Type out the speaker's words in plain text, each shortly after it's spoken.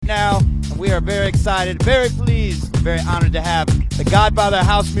now. And we are very excited, very pleased, very honored to have the godfather of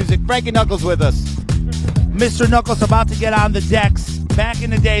house music, Frankie Knuckles, with us. Mr. Knuckles about to get on the decks. Back in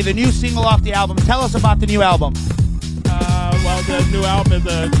the day, the new single off the album. Tell us about the new album. Well, the new album is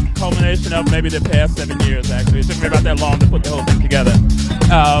a culmination of maybe the past 7 years, actually. It took me about that long to put the whole thing together.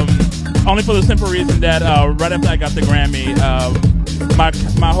 Only for the simple reason that right after I got the Grammy,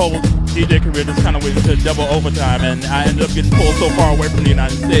 my whole DJ career just kind of went into double overtime, and I ended up getting pulled so far away from the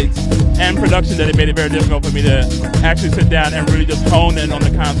United States and production that it made it very difficult for me to actually sit down and really just hone in on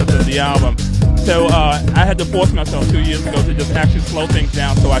the concept of the album. So I had to force myself 2 years ago to just actually slow things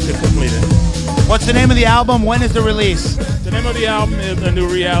down so I could complete it. What's the name of the album? When is the release? The name of the album is A New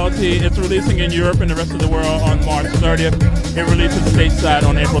Reality. It's releasing in Europe and the rest of the world on March 30th. It releases stateside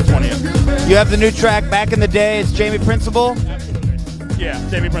on April 20th. You have the new track, Back in the Day. It's Jamie Principle. Yeah,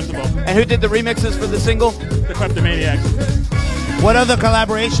 Jamie Principle. And who did the remixes for the single? The Kleptomaniacs. What other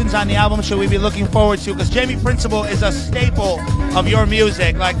collaborations on the album should we be looking forward to? Because Jamie Principle is a staple of your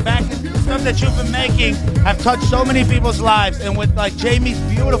music. Like, back in stuff that you've been making have touched so many people's lives. And with like Jamie's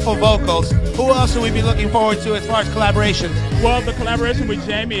beautiful vocals, who else should we be looking forward to as far as collaborations? Well, the collaboration with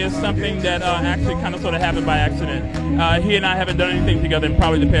Jamie is something that actually kind of sort of happened by accident. He and I haven't done anything together in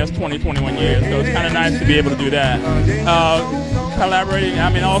probably the past 20, 21 years. So it's kind of nice to be able to do that. Collaborating, I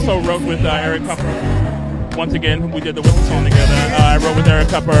mean, I also wrote with Eric Cupper. Once again, we did the Whistle song together. I wrote with Eric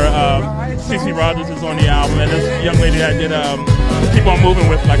Cupper. CeCe Rogers is on the album, and this young lady I did Keep On Moving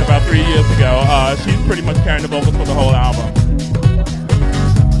with like about 3 years ago. She's pretty much carrying the vocals for the whole album.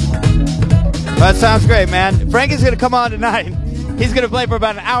 Well, that sounds great, man. Frankie's going to come on tonight. He's going to play for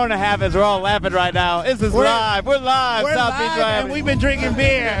about an hour and a half as we're all laughing right now. This is live. We're live. We're South live, Beach Miami. and we've been drinking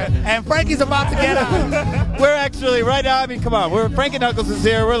beer. And Frankie's about to get on. We're actually, right now, I mean, come on. Frankie Knuckles is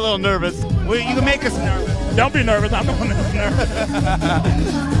here. We're a little nervous. You can make us nervous. Don't be nervous. I'm the one that's nervous.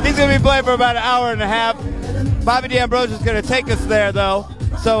 He's going to be playing for about an hour and a half. Bobby D'Ambrosio is going to take us there, though.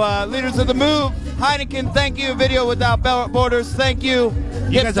 So, Leaders of the Move, Heineken, thank you. Video Without Borders, thank you.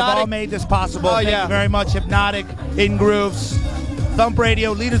 You guys have all made this possible. Oh, thank you very much. Hypnotic, In Grooves, Thump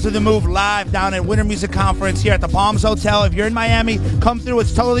Radio, Leaders of the Move live down at Winter Music Conference here at the Palms Hotel. If you're in Miami, come through.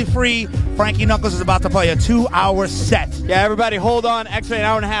 It's totally free. Frankie Knuckles is about to play a 2-hour set. Yeah, everybody hold on. Actually, an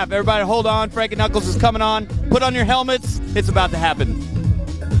hour and a half. Everybody hold on. Frankie Knuckles is coming on. Put on your helmets. It's about to happen.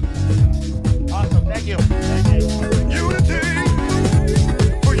 Awesome. Thank you. Unity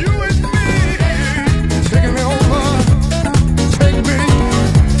for you and me. Taking me over.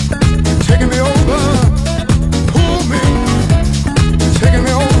 Taking me over. Pull me. Taking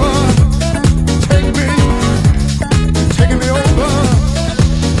me over. Take me. Taking me over.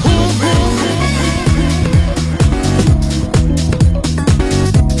 Pull me.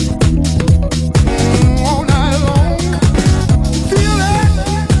 All night long. Feel it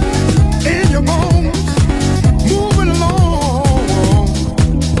in your bones. Moving along.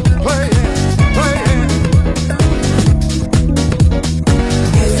 Playing, playing.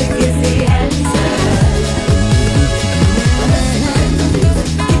 Music is the answer.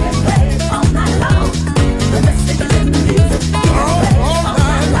 All night long. The message is in the music. Keep it playing all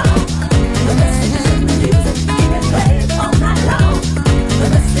night long. The message is in the music. Keep it playing all night long. The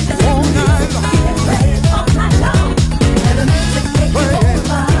message is in the music. Keep it playing all night long. Let the music take you over. Play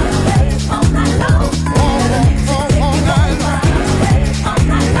it all night long. Let the music take you over. Play it all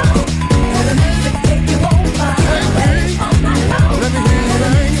night long. Let the music take you over. Play it all night long. Let me hear you Let the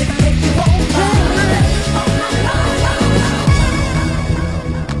sing. music take you over. Play it all night long.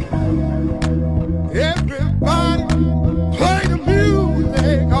 Everybody play the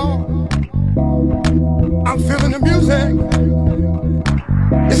music on. I'm feeling the music.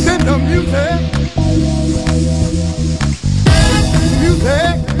 It's in the music.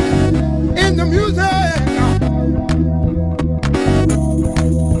 Music in the music.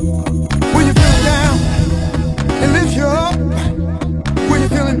 When you're feeling down, it lifts you up. When you're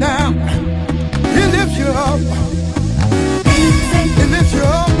feeling down, it lifts you up. It lifts you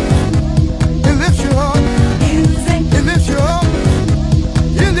up. It lifts you up. It lifts you up.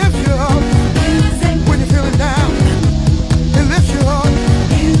 It lifts you up. When you're feeling down, it lifts you up.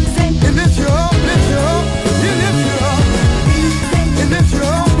 It lifts you up. Lifts you up. It lifts you up. It lifts you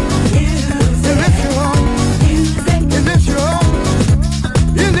up. It lifts you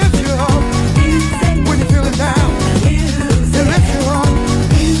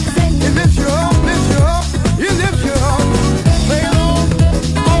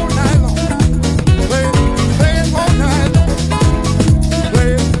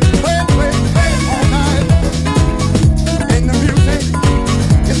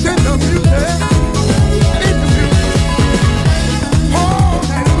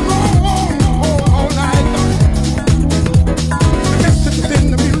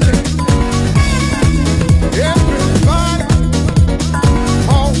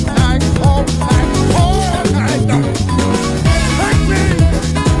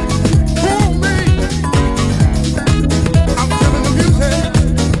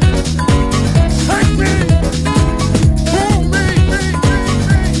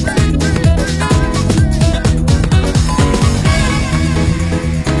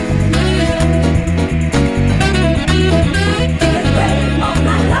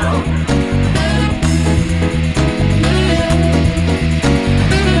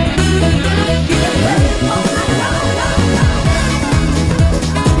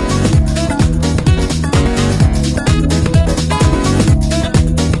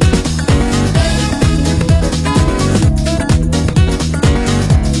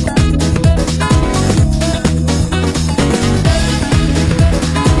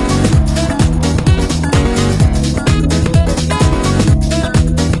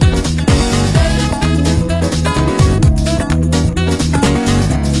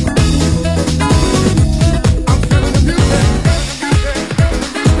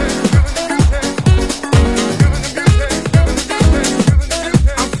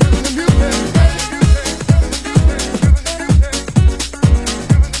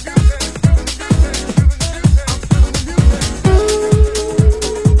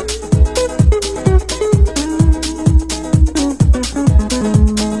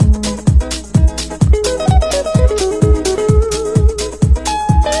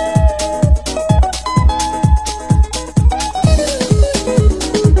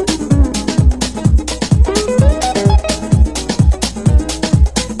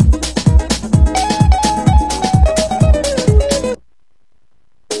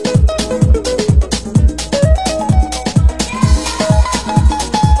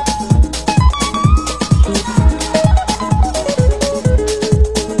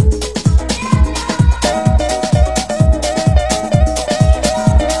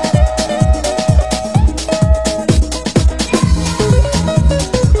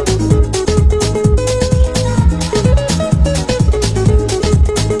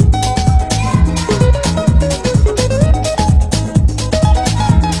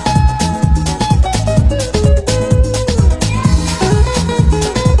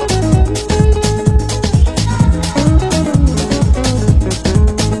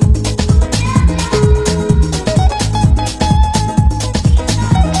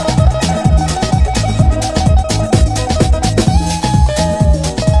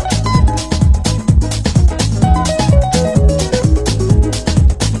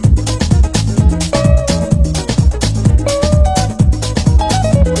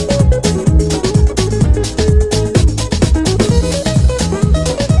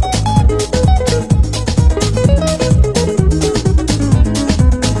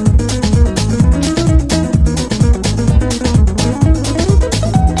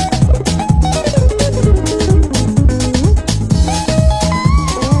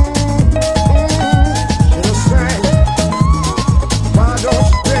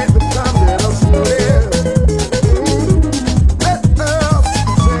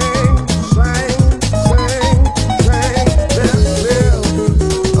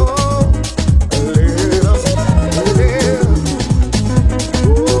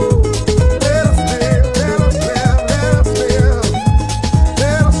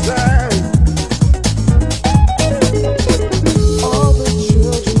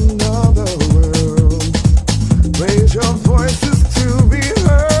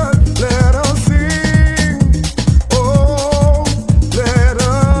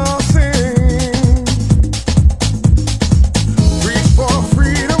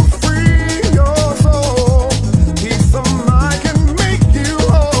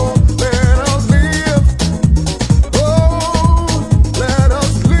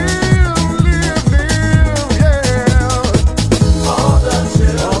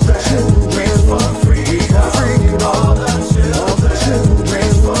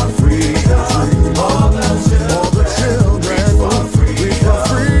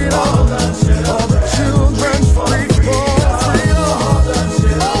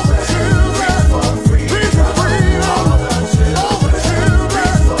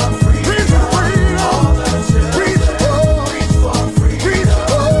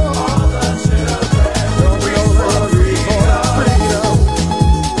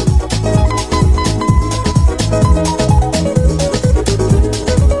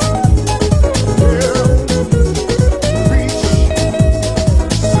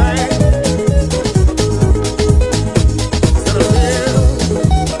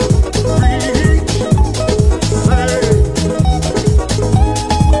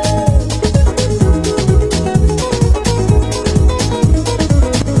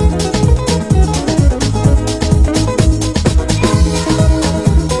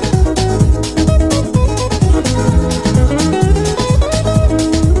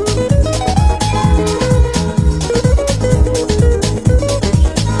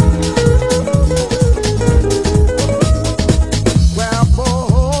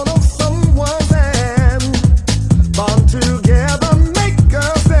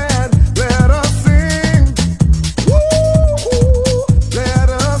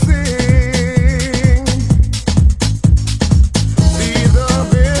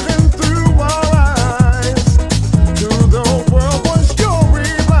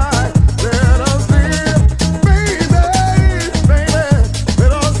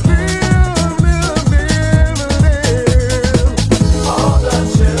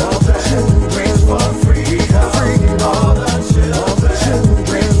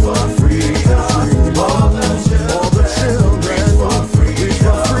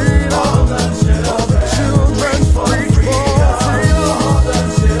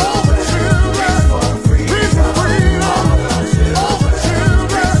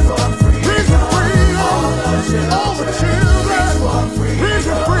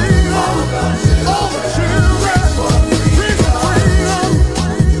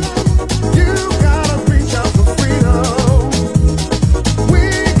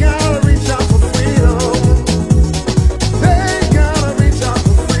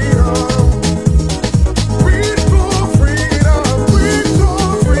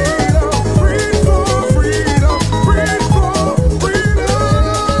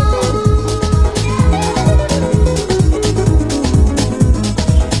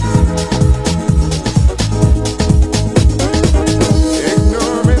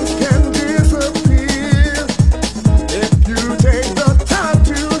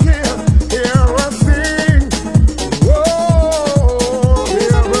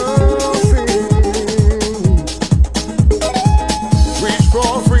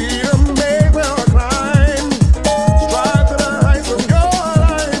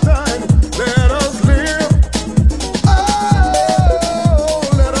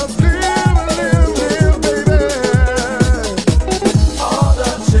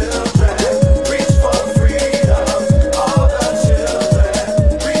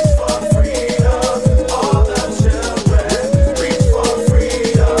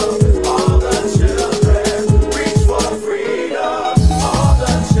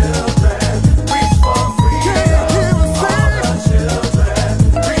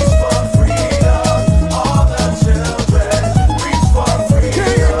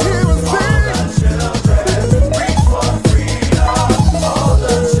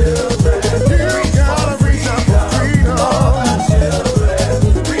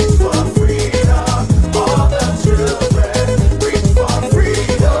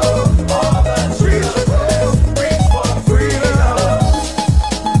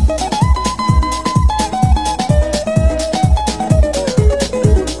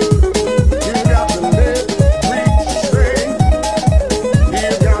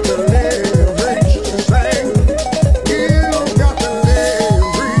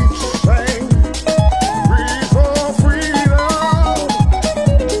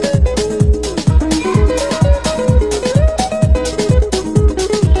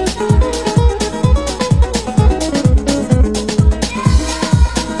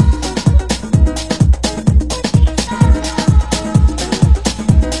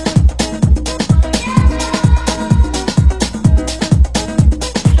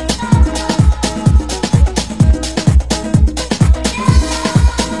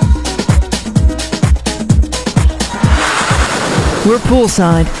We're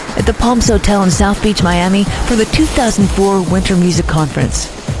poolside at the Palms Hotel in South Beach, Miami for the 2004 Winter Music Conference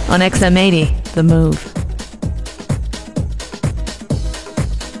on XM80, The Move.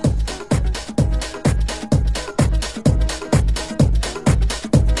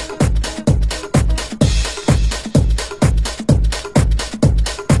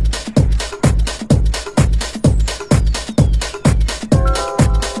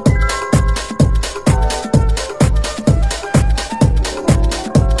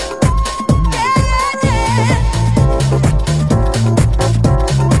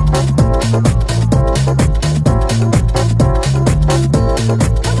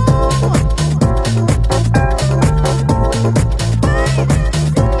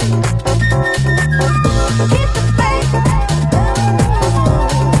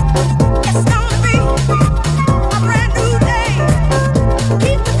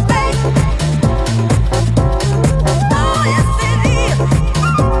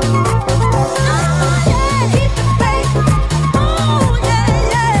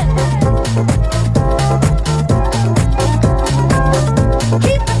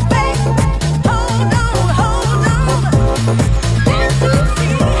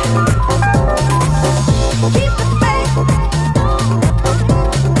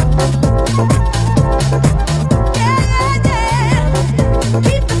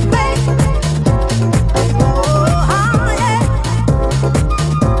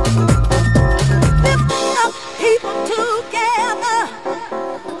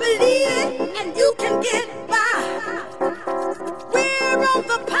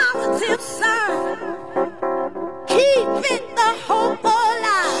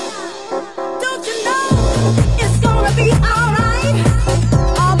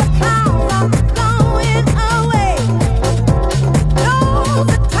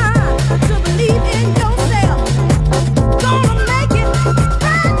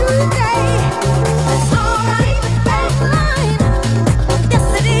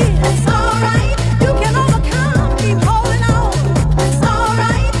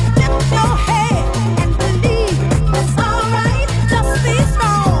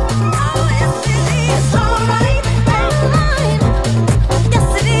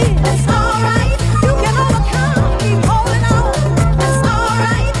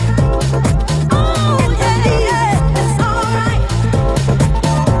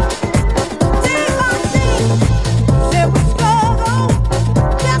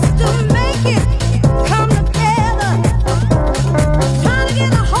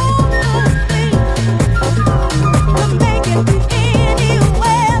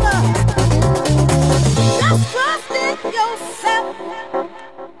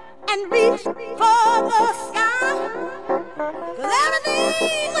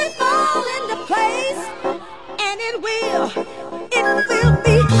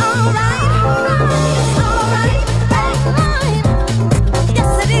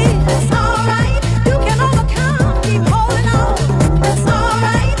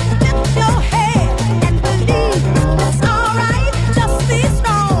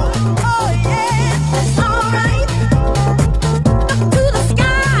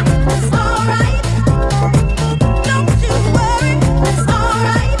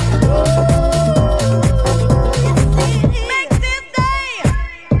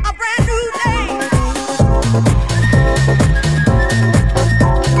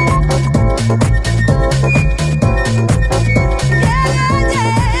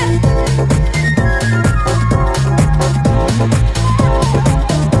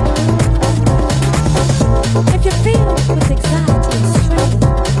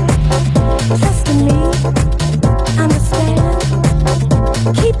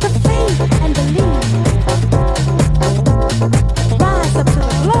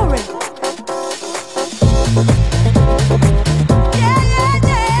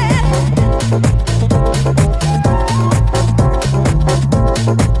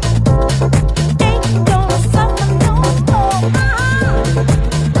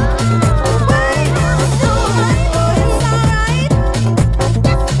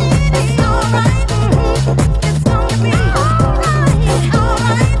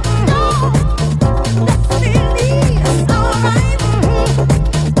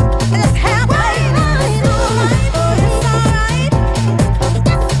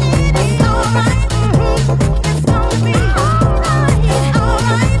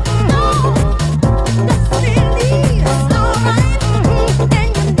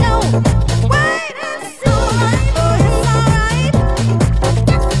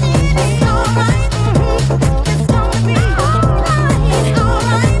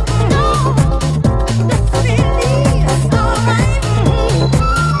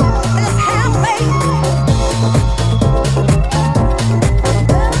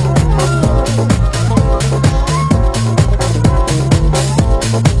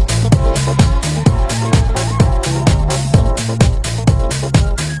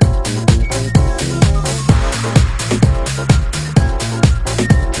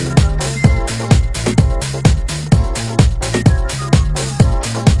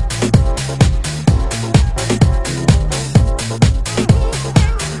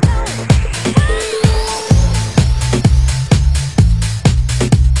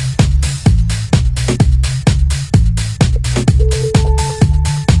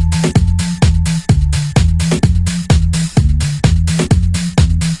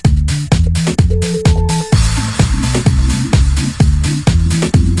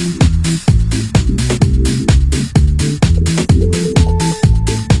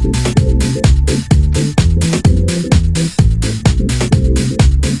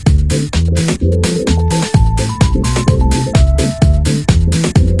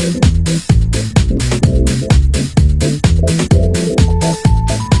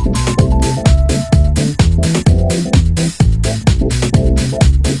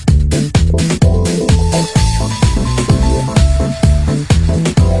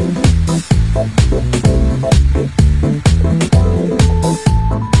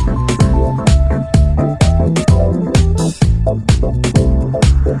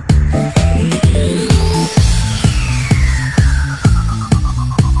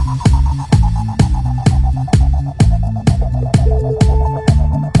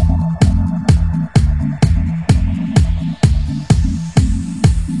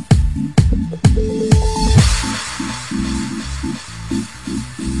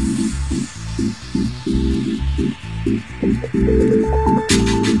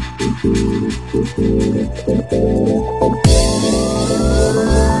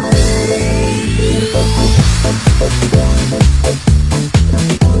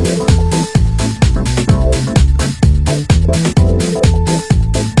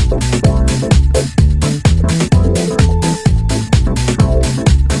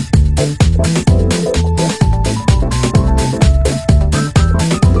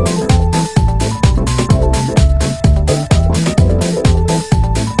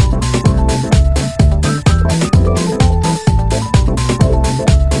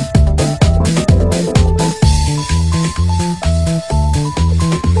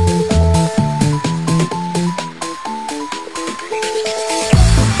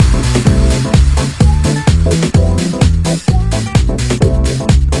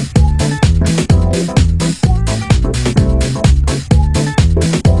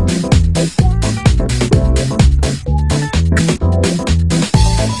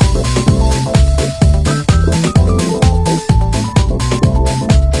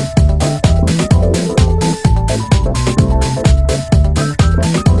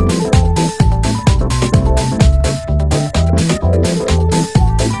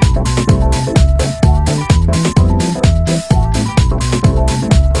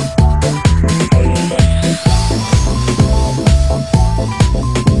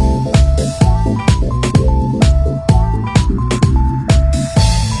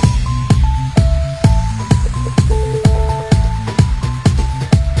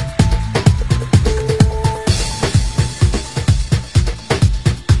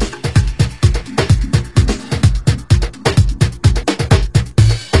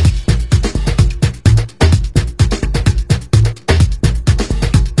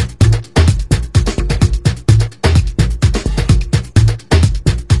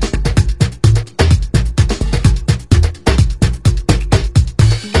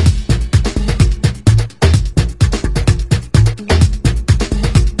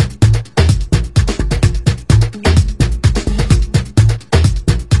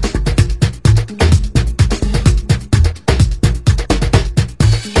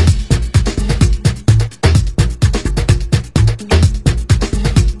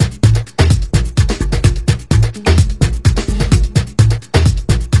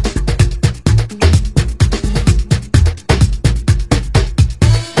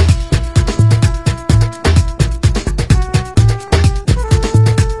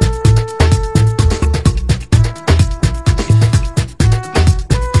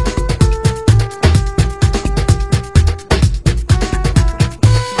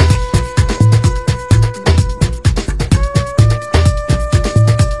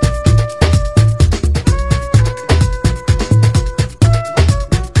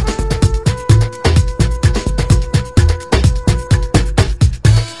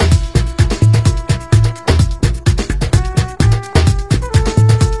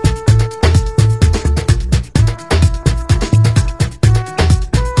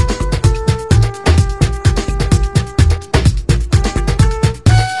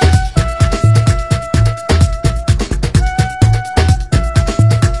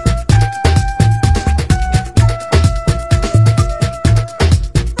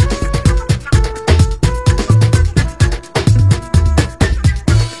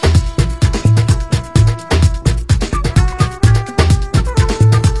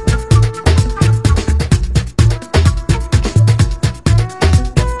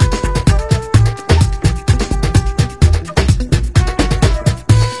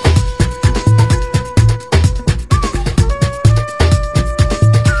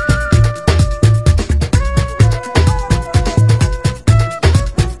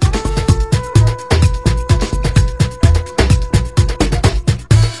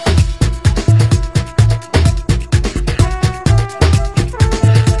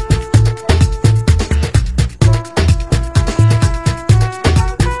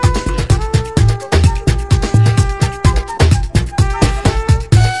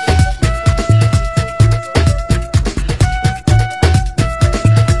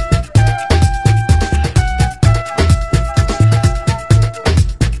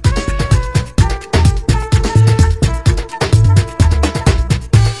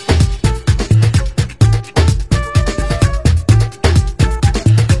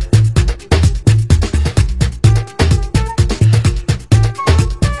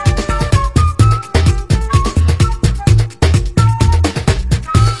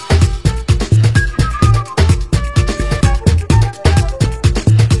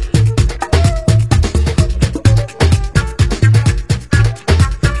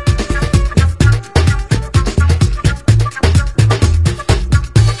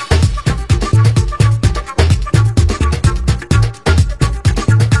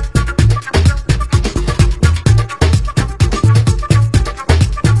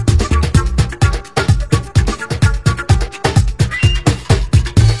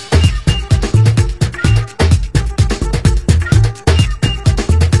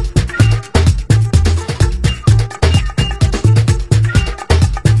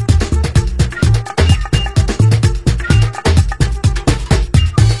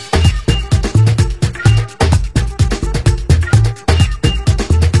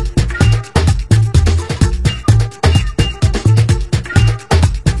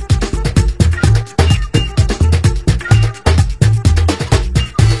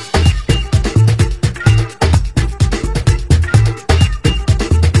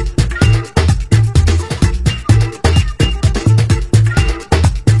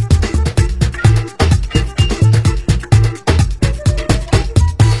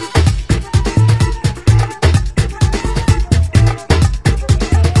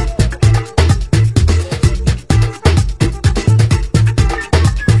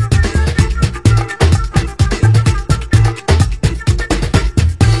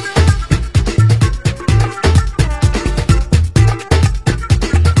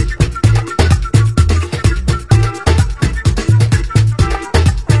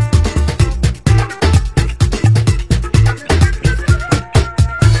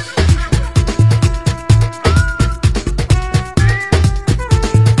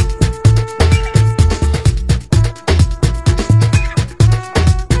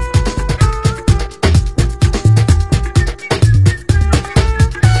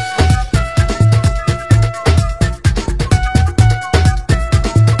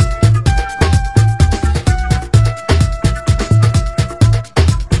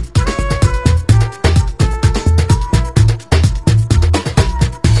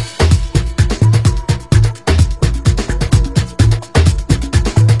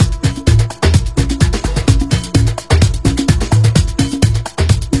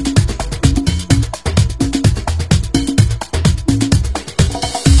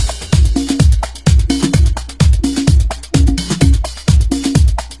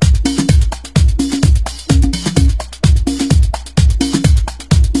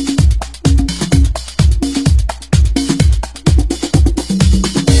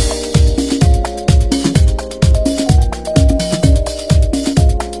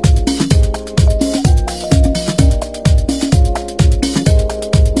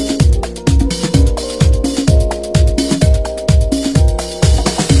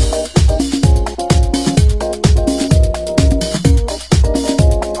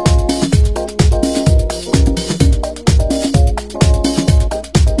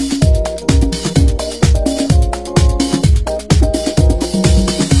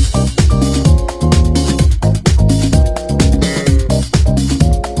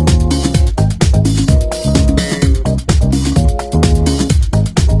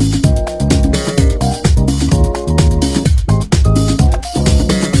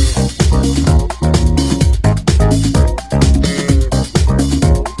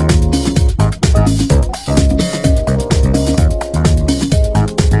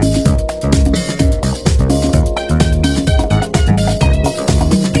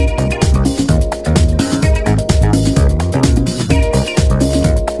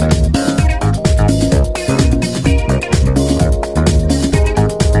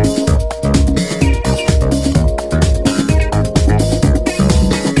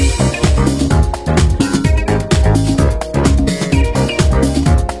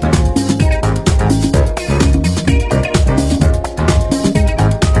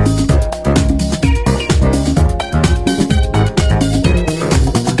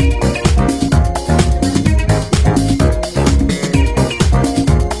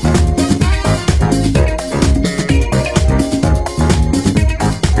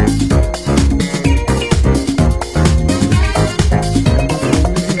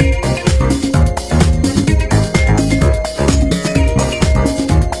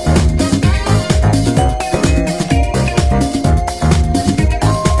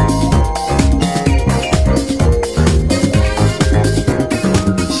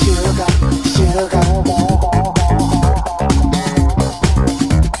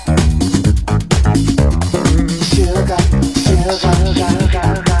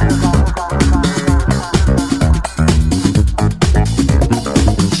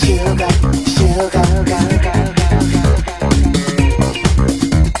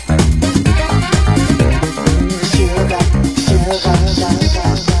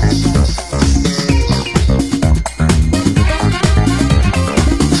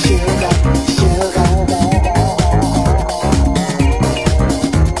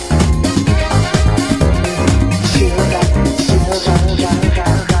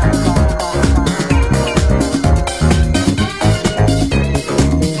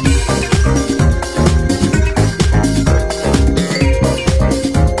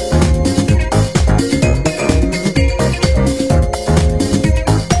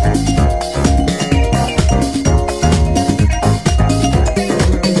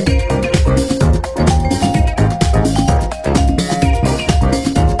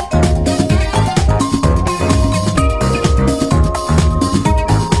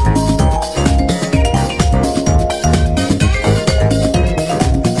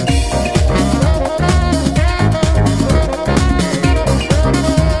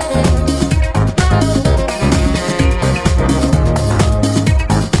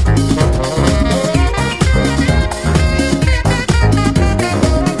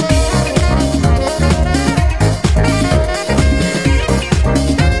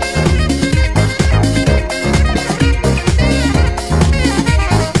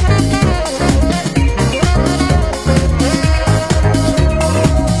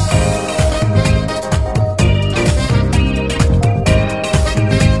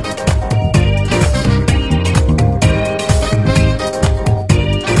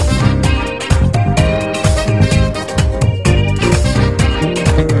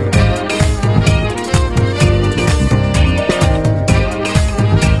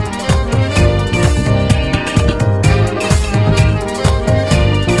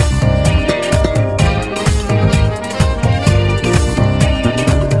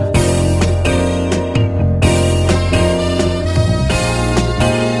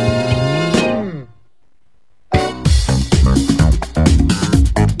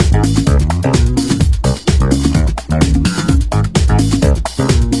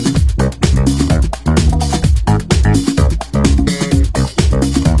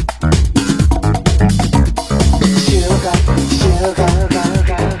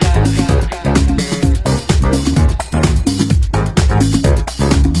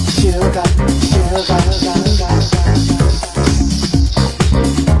 Sugar.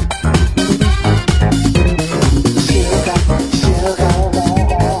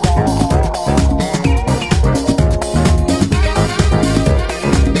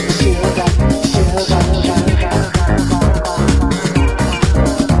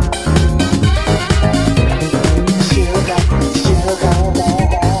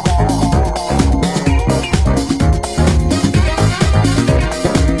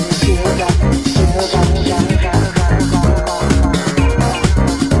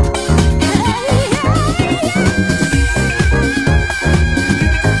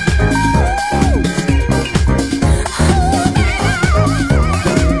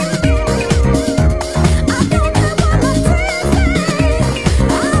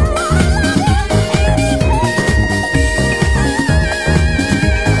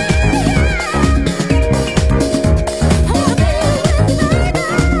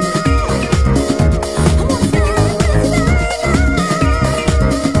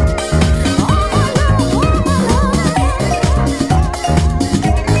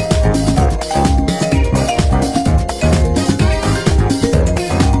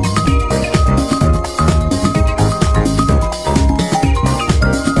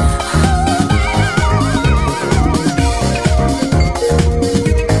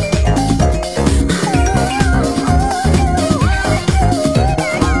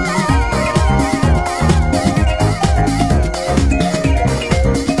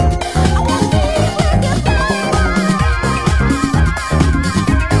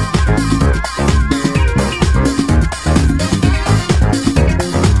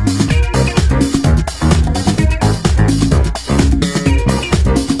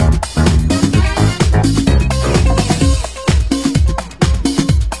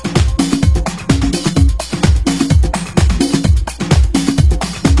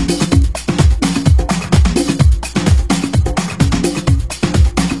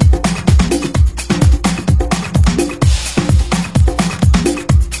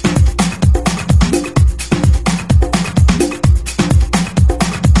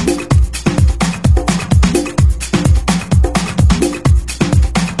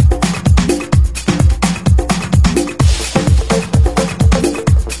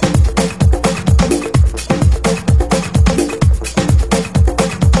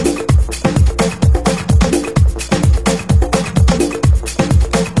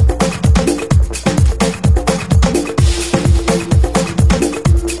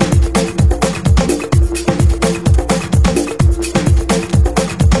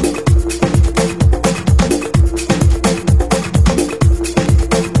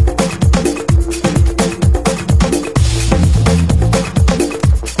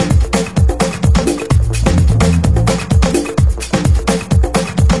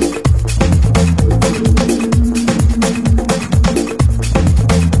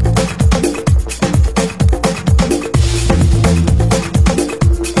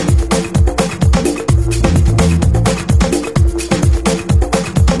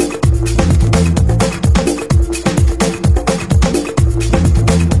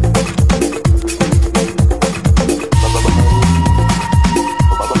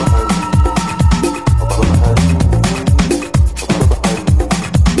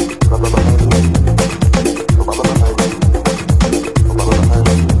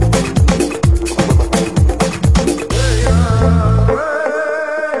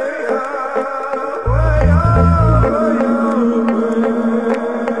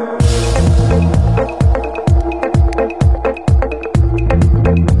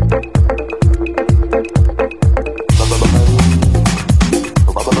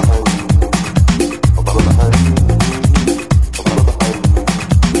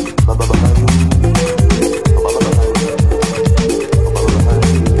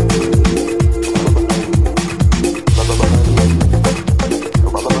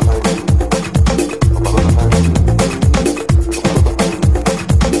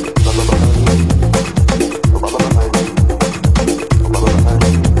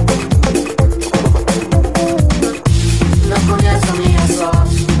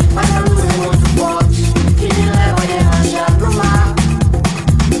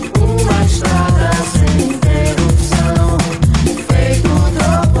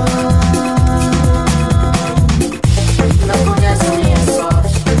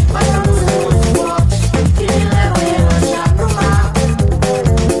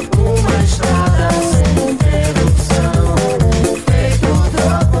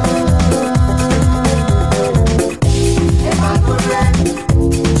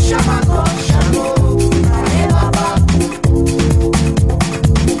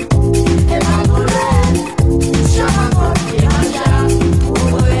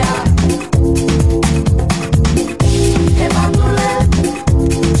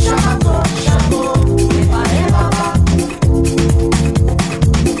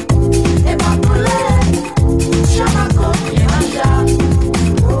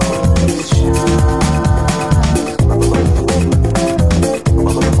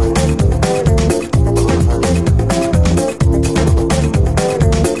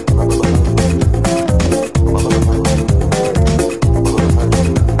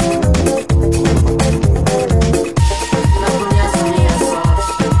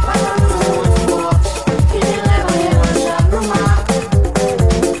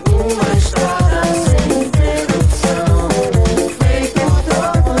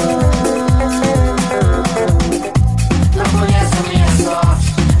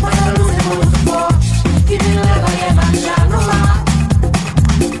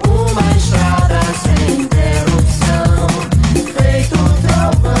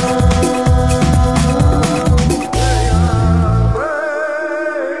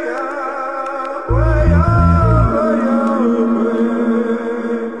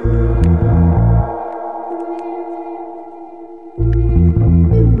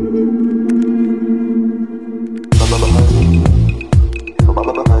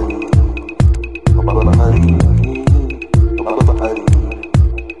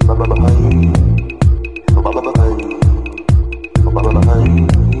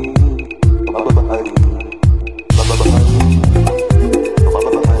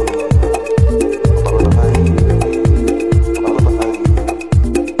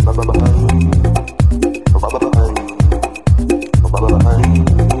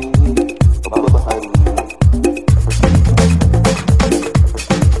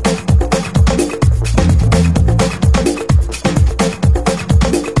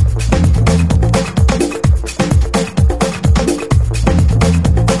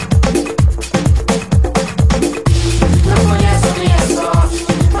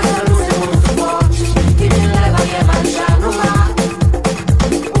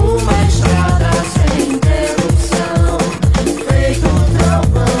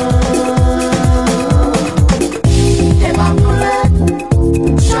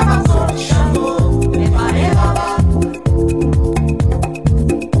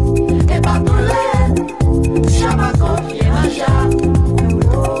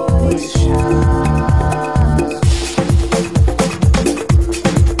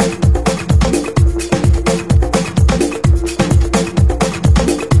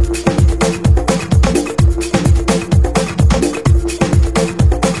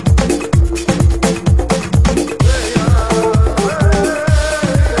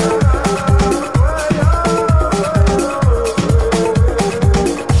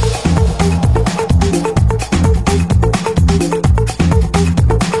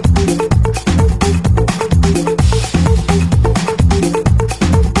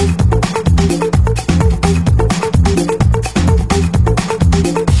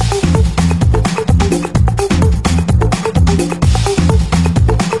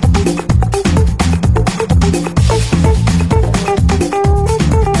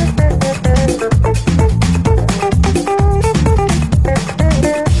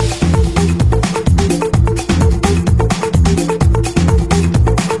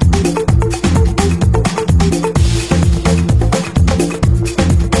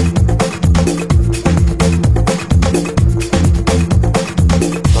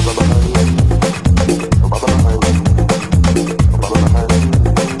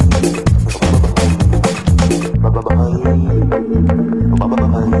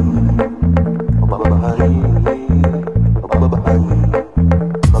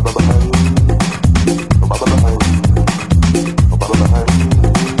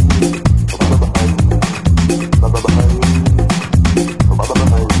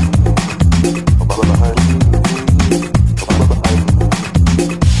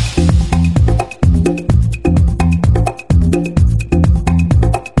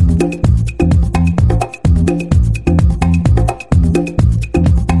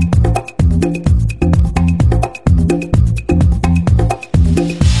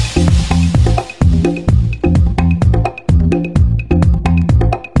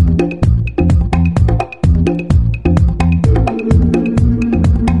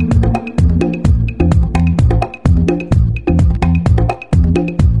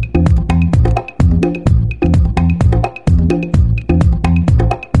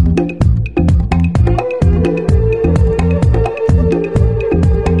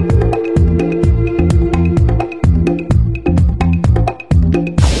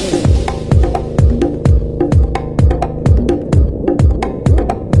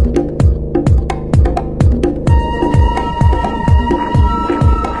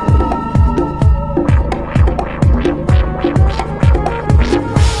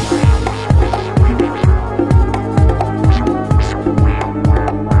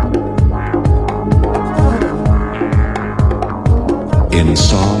 In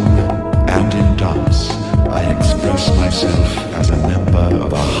song and in dance, I express myself as a member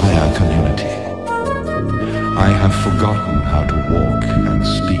of a higher community. I have forgotten how to walk and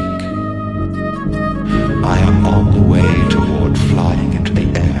speak. I am on the way toward flying into the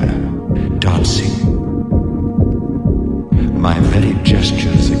air, dancing. My very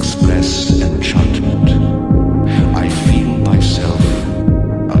gestures express enchantment. I feel myself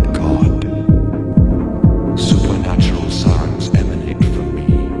a god. Supernatural sounds emanate from me.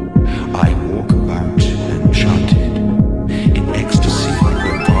 I walk about enchanted, in ecstasy like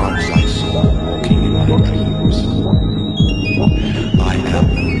the gods I saw walking in my dreams.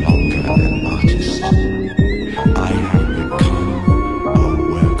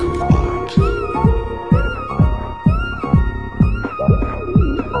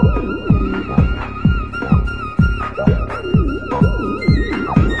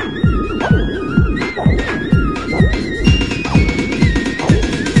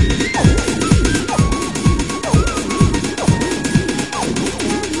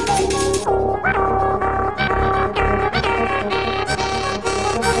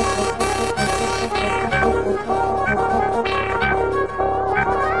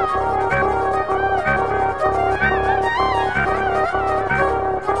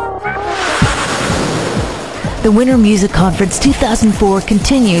 The Winter Music Conference 2004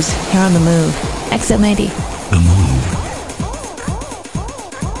 continues here on The Move. XM80. The Move.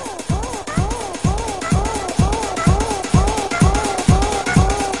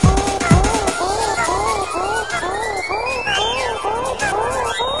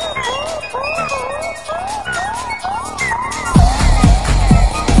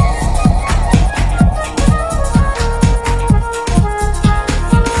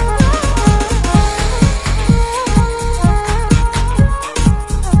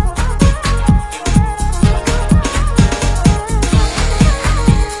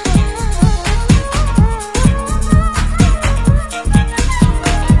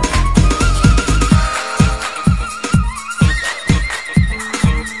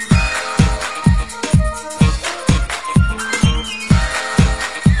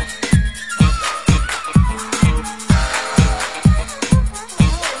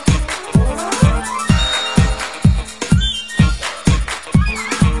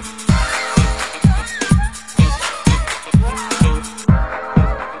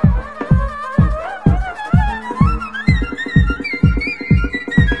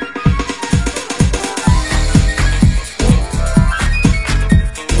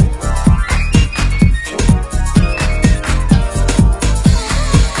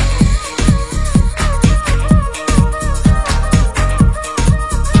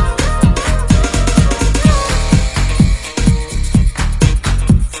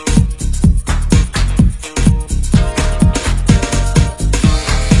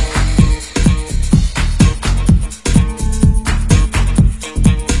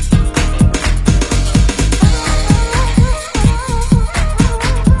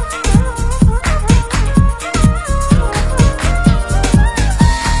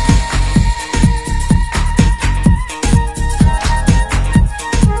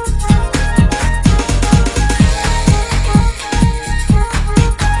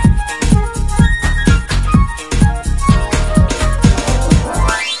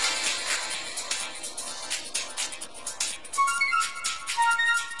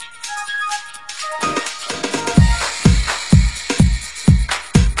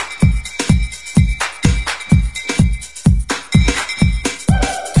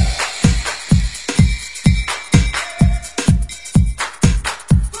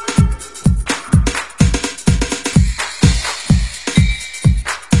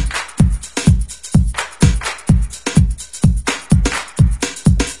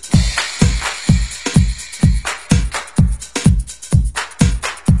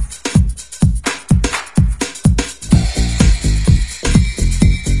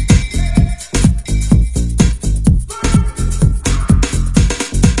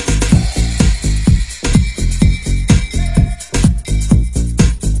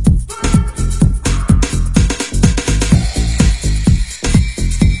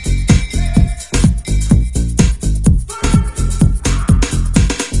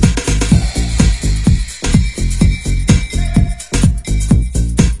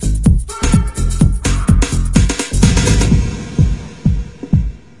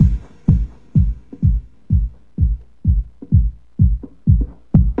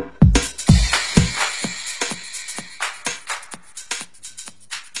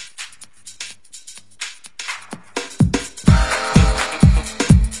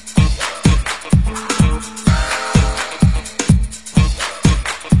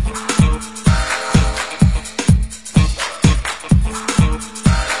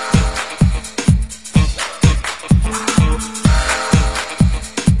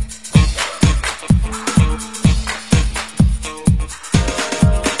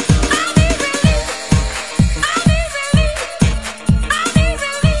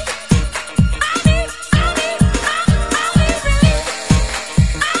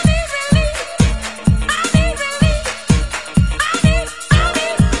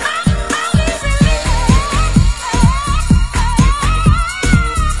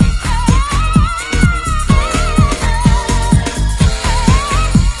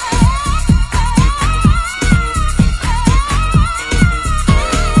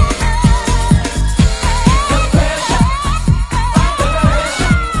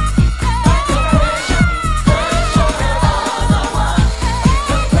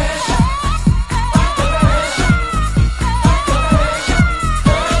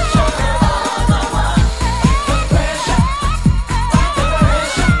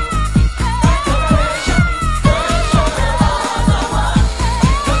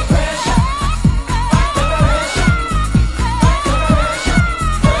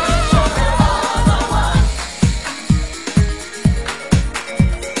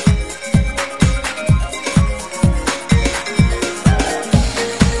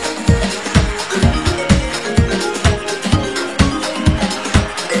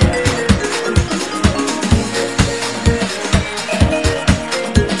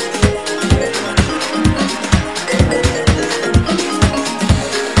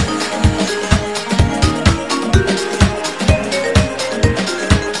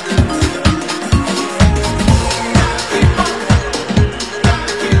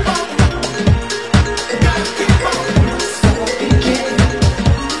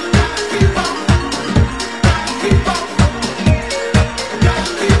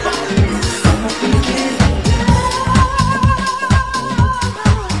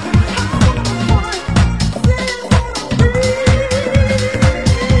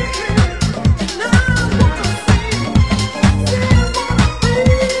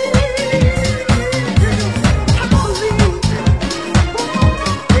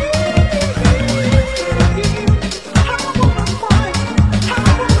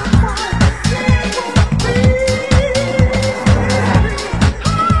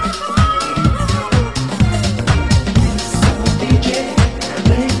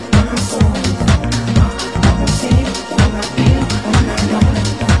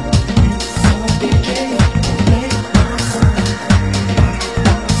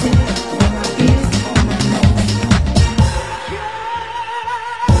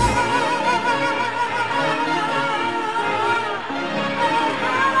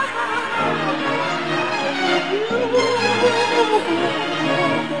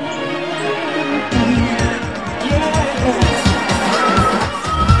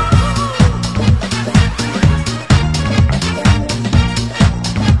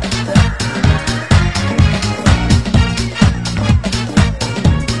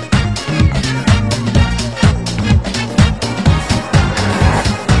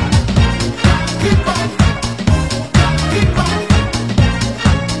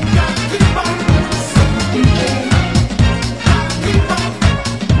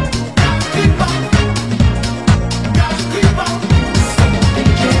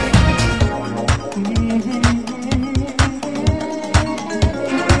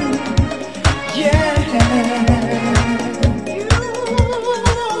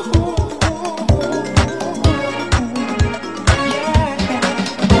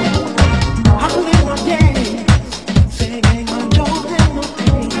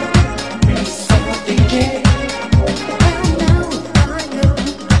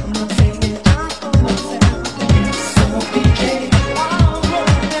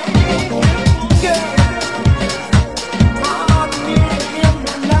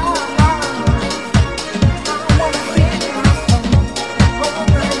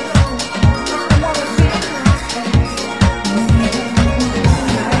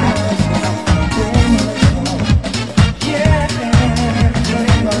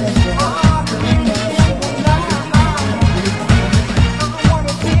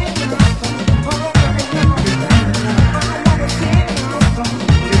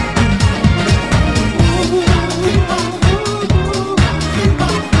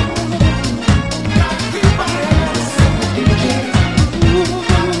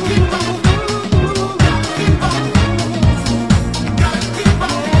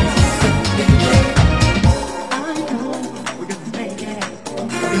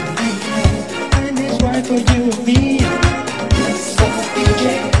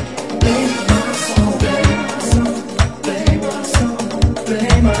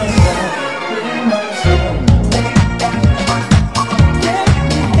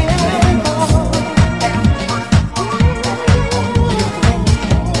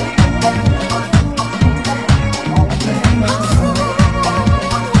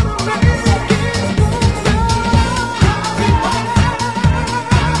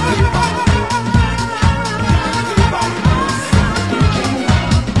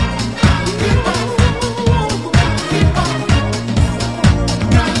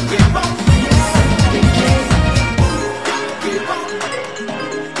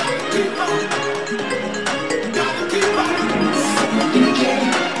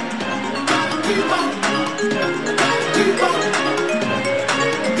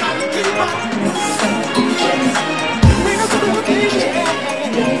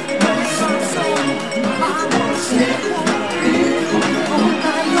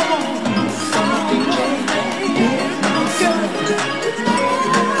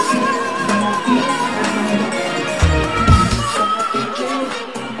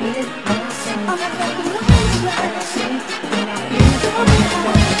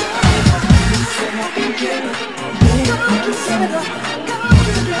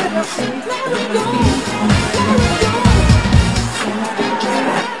 Keep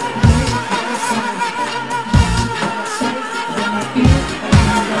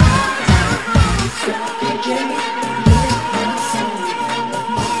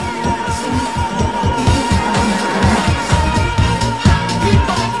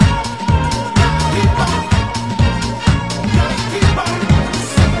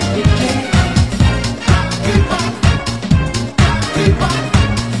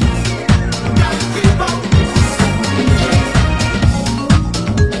on.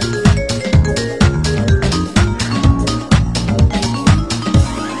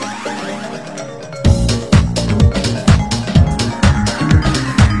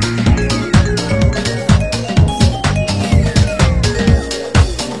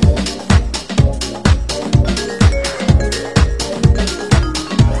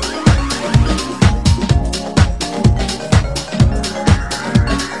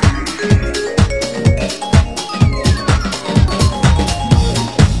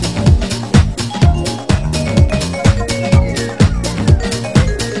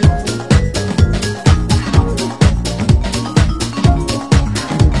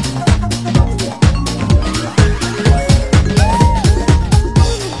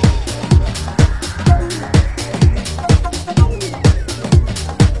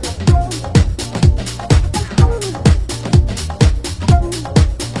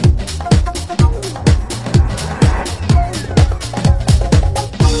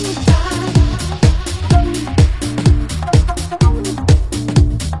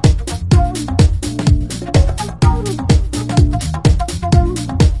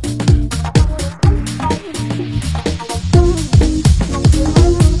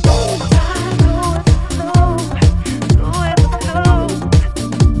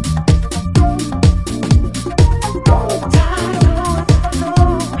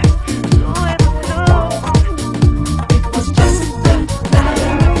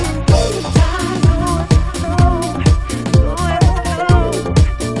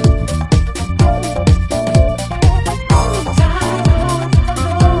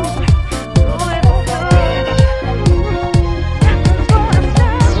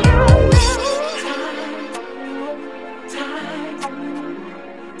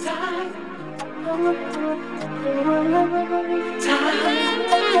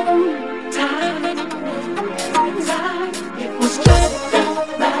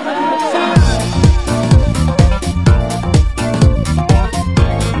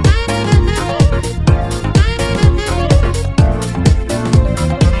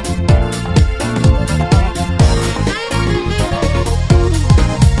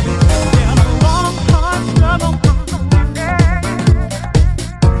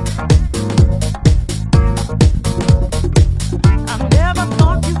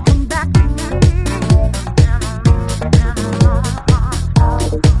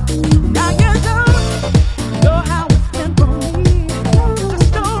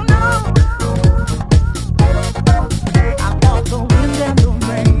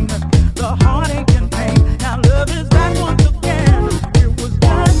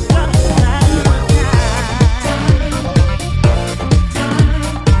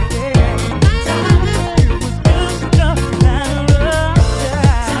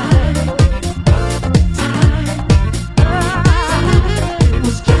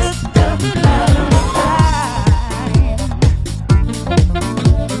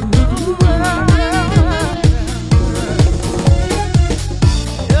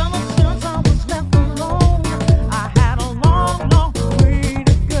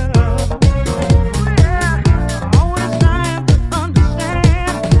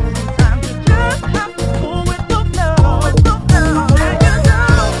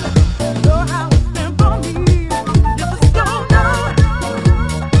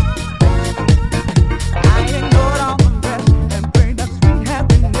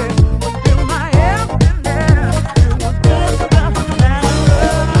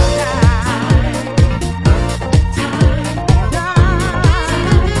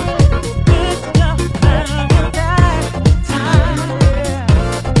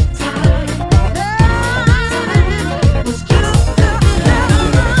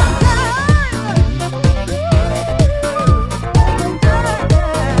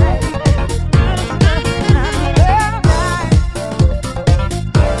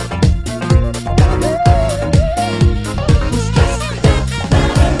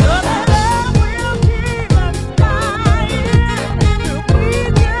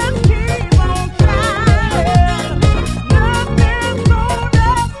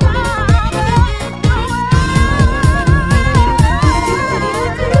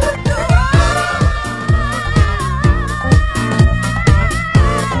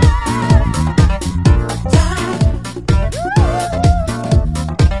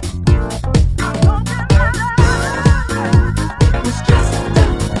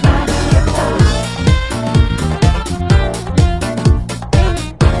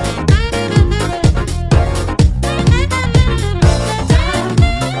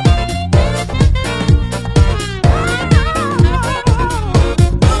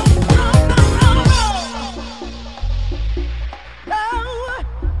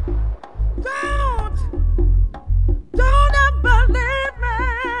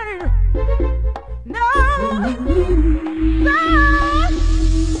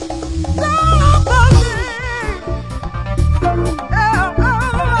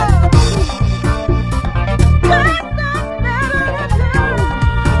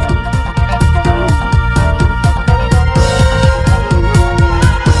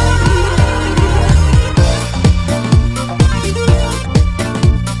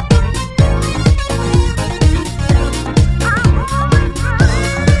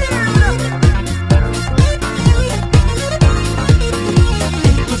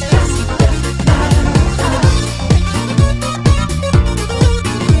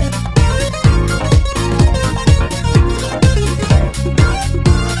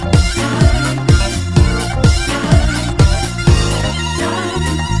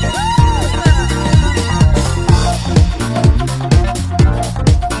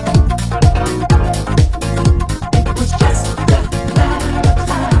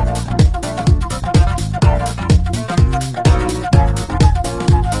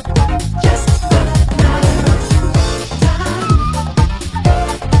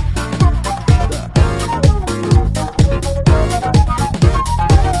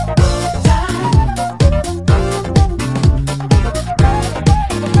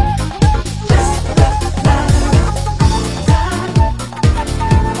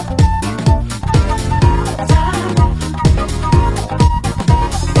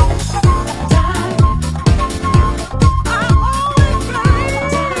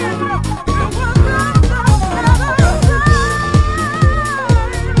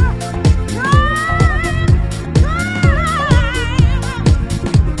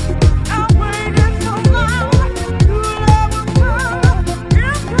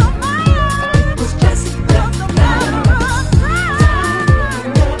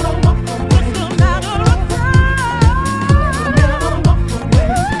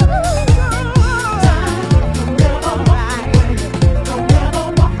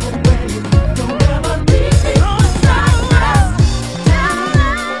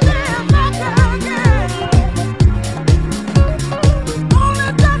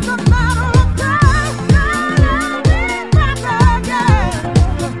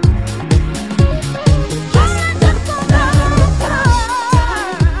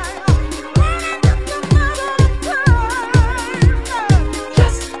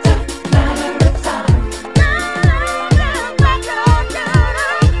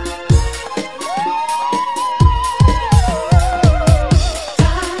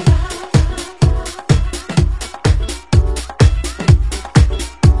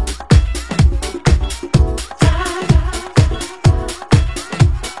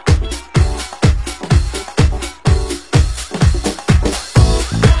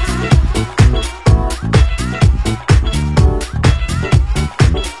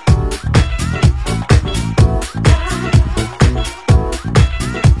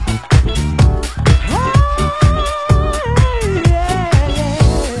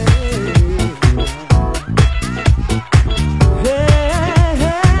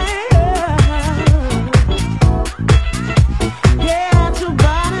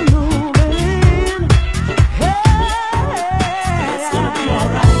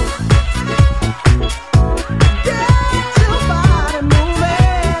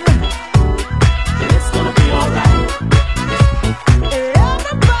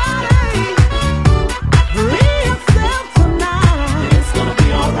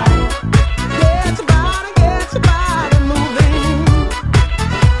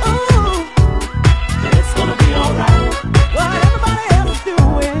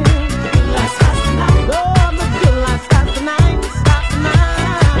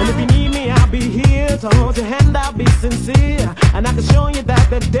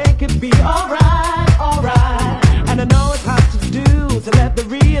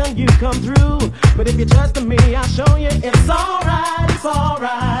 you come through. But if you trust me, I'll show you it's alright, it's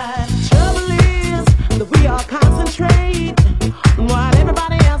alright. Trouble is that we all concentrate on what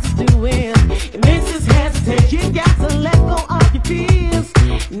everybody else is doing. And this is hesitate. You got to let go of your fears.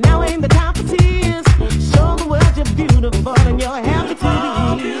 Now ain't the time for tears. Show the world you're beautiful and you're happy to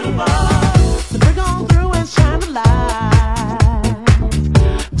be here. So bring on through and shine the light.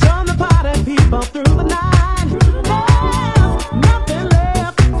 Join the party people through the night. Nothing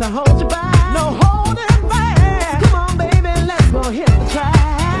left to hold you back. No holding back. Come on, baby, let's go hit the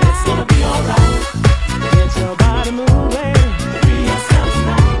track. It's gonna be alright. Get your body moving. Be yourself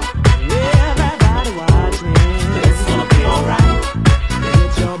tonight. Everybody watching. It's gonna be alright.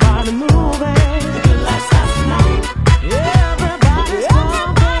 Get your body moving. Good lifestyle tonight. Everybody's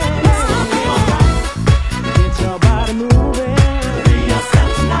pumping. It's gonna be alright. Get your body moving. Be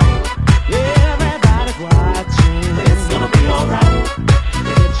yourself tonight. Everybody's watching. It's gonna be alright.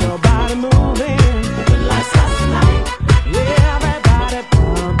 Get your body moving. Good lifestyle tonight. Everybody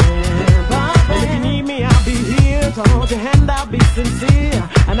pumping, pumping. And if you need me, I'll be here to hold your hand. I'll be sincere,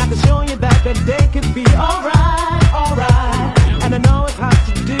 and I can show you that the day could be alright, alright. And I know it's hard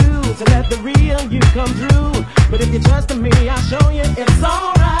to do to let the real you come through. But if you trust me, I'll show you it's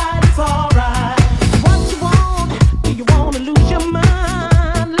alright, it's alright. What you want? Do you wanna lose your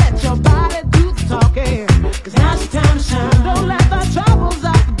mind? Let your body do the talking. Cause now's your time to shine. Don't let the troubles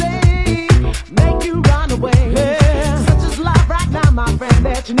of the day make you run away. Such is life right now, my friend,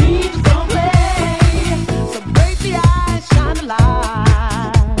 that you need to go play. So break the ice, shine the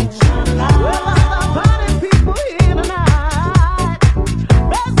light. Shine the light. Well, all the party people here tonight.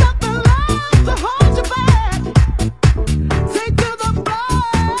 There's nothing left to hold you back. Take to the floor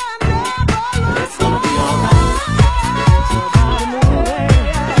and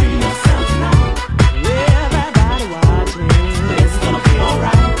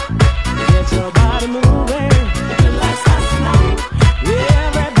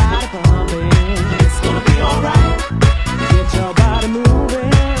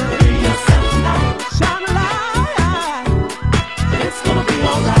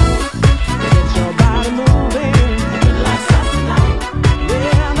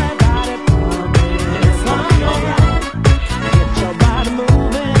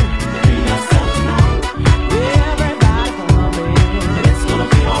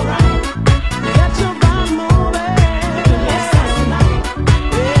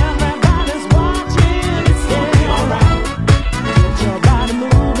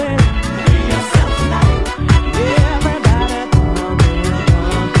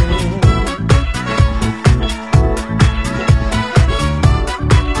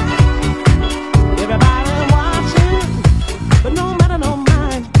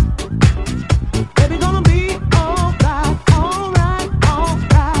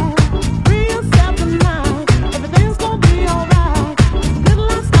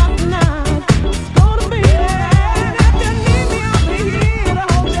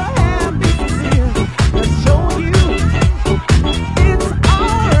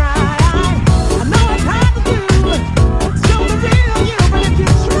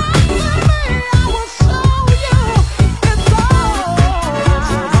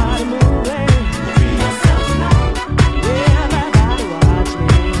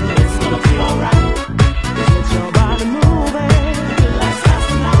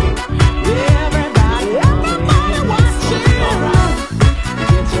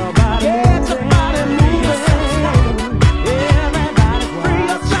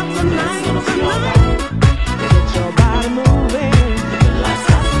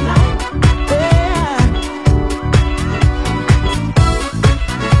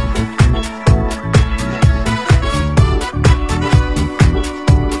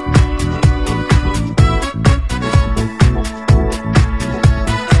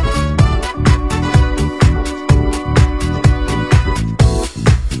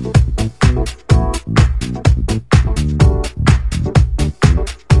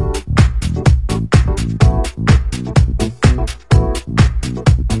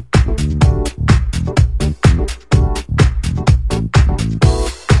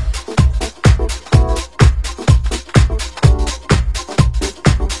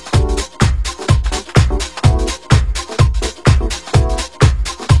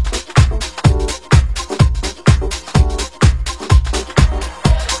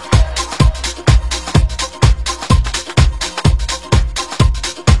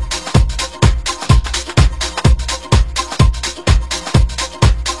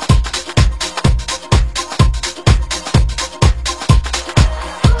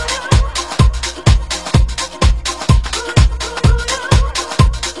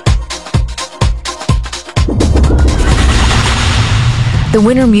The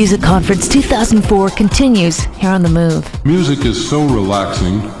Winter Music Conference 2004 continues here on The Move. Music is so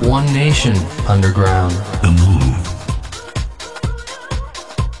relaxing. One Nation Underground. The Move.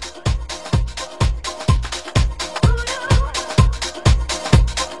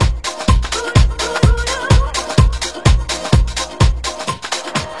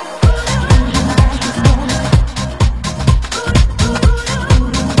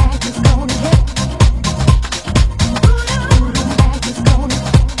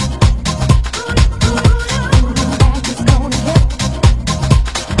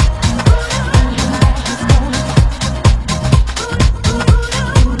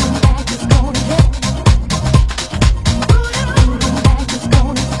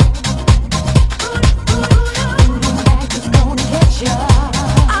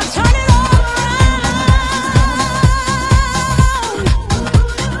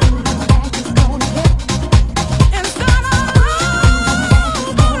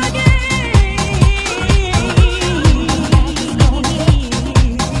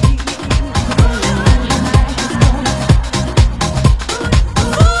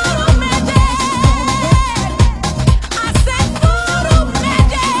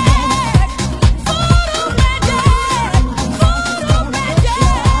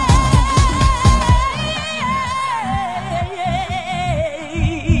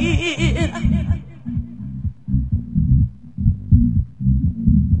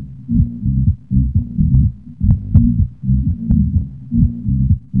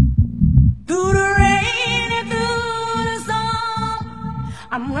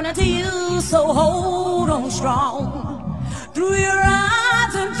 I'm running to you, so hold on strong. Through your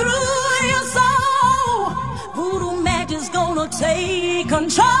eyes and through your soul, voodoo magic's gonna take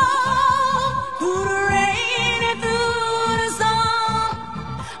control. Through the rain and through the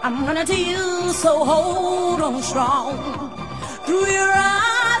storm, I'm running to you, so hold on strong. Through your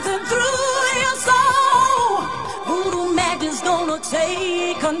eyes and through your soul, voodoo magic's gonna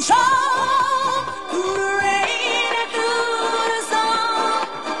take control. Through the rain and through the storm,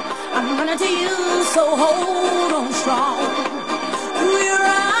 I'm running to you, so hold on strong. Through your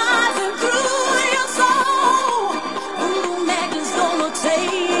eyes and through your soul, voodoo magic's gonna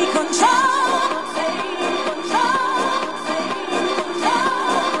take control.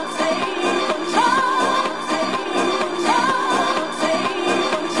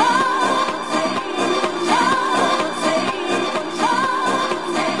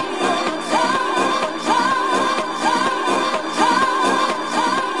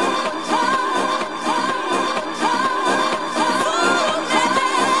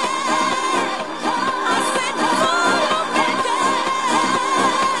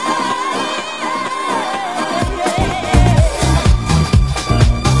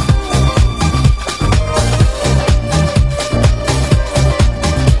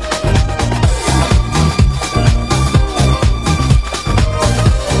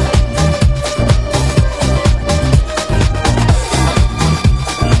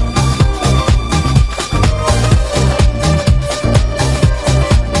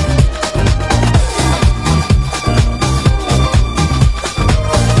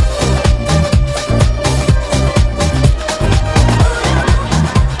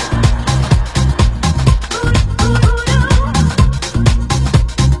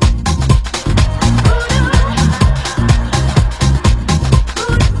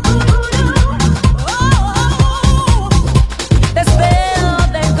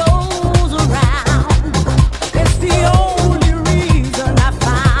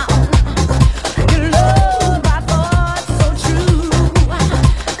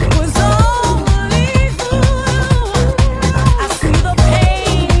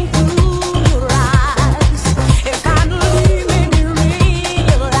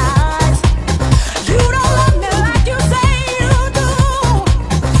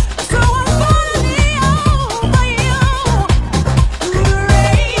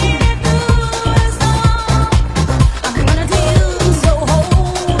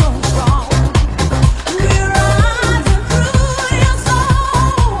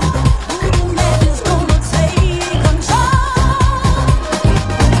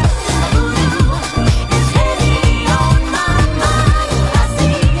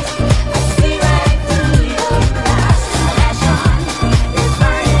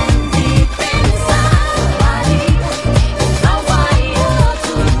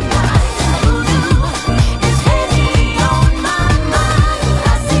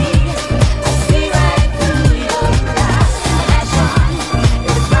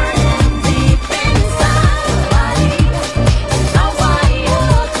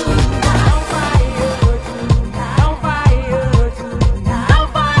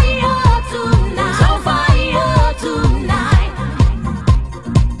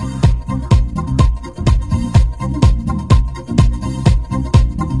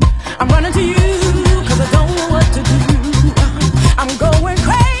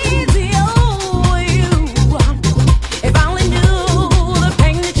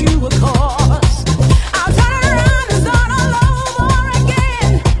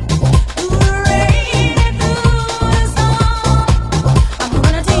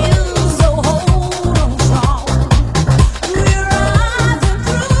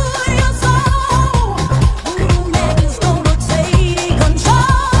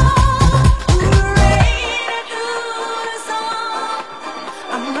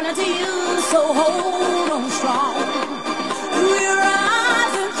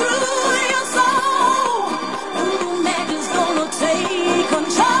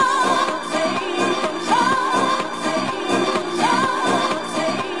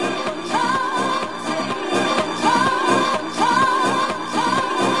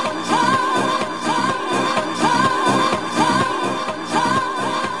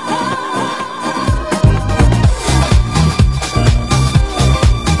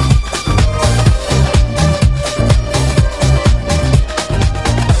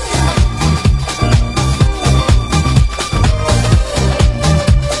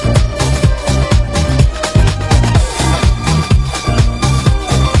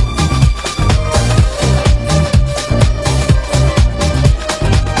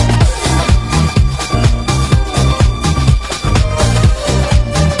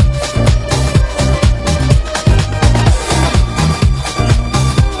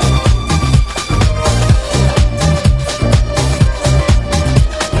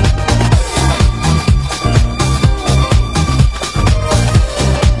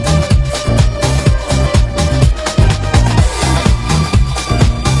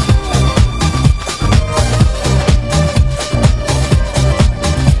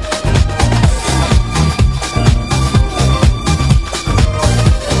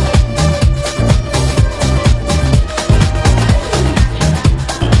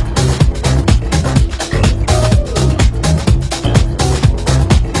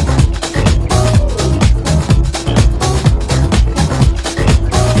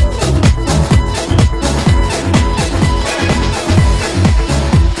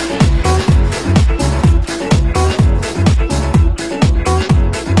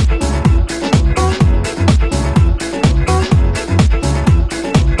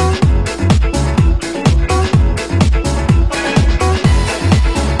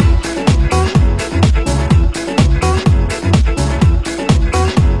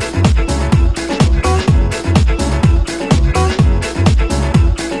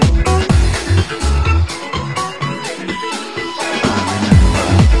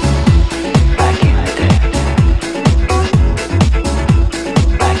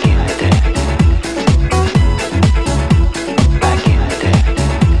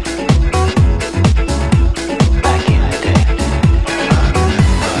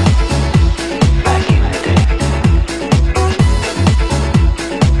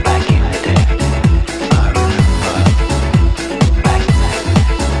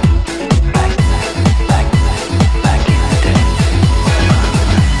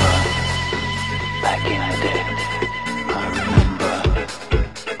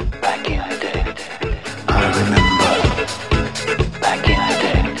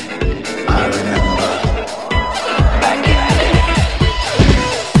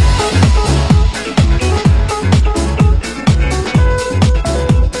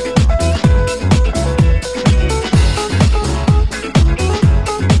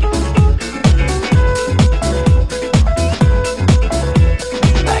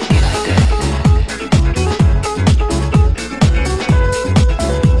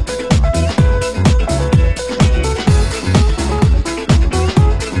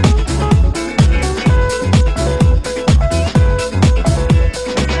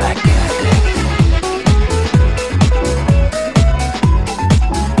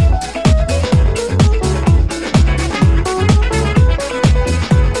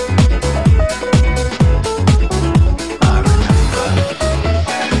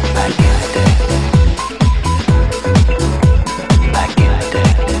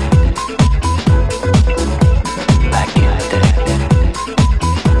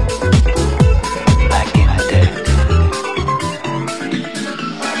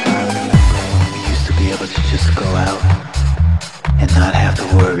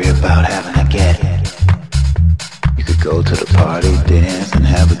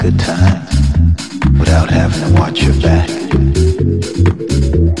 good time without having to watch your back.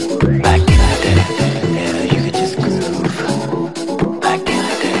 Back in the day, yeah, you could just groove. Back in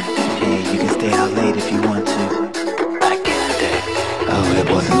the day, yeah, you can stay out late if you want to. Back in the day, oh, it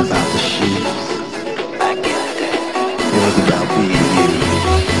wasn't about the shoes. Back in the day, it was about being you.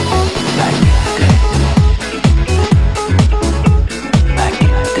 Back in the day. Back in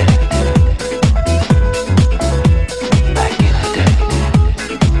the day. Back in the day.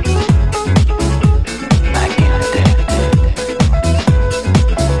 Back in the day.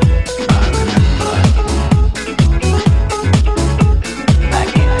 I remember.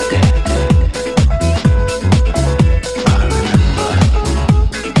 Back in the day. I remember.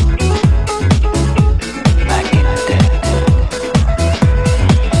 Back in the day.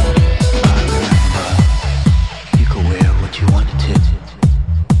 You could wear what you wanted to.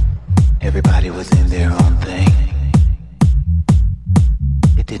 Everybody was in their own thing.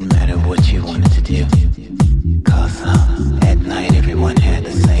 It didn't matter what you wanted to do. 'Cause at night everyone had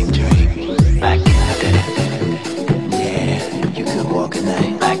the same dream. Back in the day. Yeah, you could walk at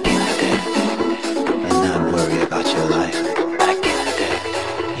night. Back in the day. And not worry about your life. Back in the day.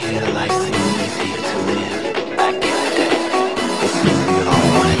 Yeah, life seemed easier to live. Back in the day. It seemed we all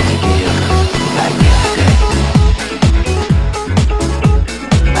wanted to give. Back in the day.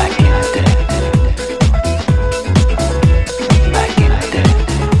 Back in the day. Back in the day.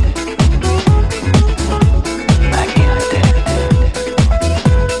 Back in the day.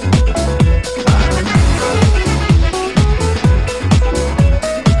 I remember. Back in the day. I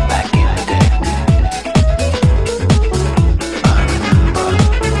remember. Back in the day. Back in the day. I remember.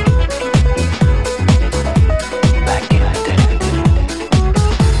 Back in the day.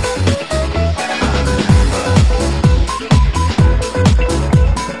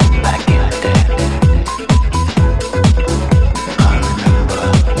 I remember. Back in the day. I remember.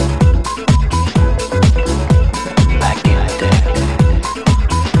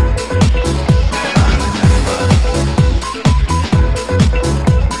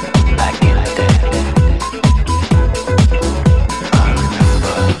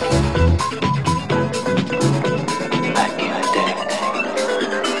 Back in the day.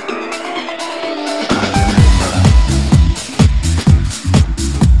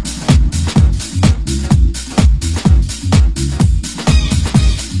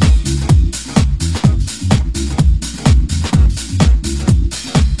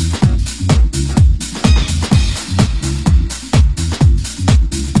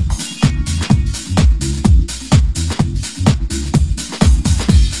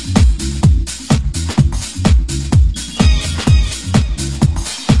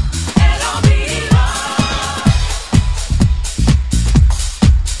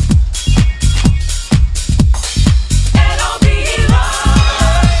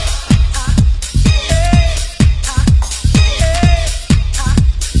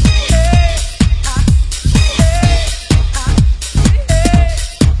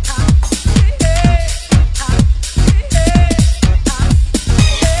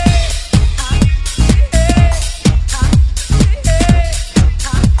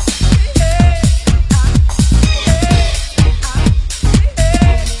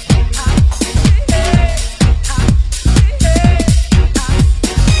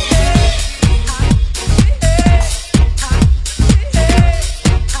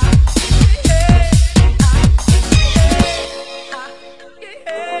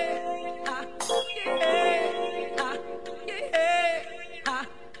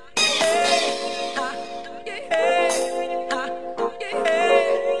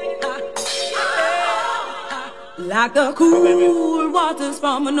 Like the cool waters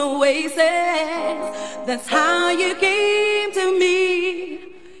from an oasis, that's how you came to me.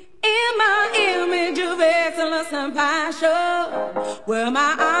 In my image of excellence and passion, where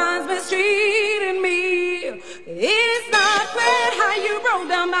my eyes mistreated me. It's not fair how you broke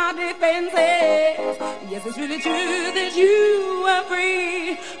down my defenses. Yes, it's really true that you were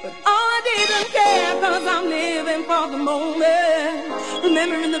free, but I didn't care 'cause I'm living for the moment.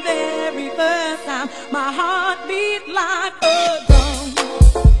 Remembering the very first time my heart beat like a drum.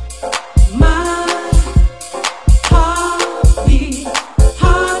 My heart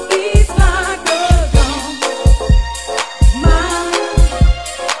beats like a drum. My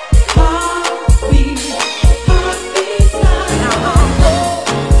heart beats like. Now I'm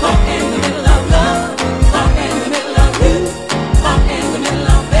caught in the middle of love, caught in the middle of you, caught in the middle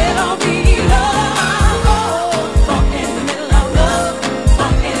of it all be love. Caught in the middle of love,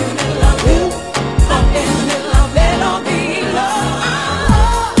 caught in the middle of you, caught in the middle of it all be love.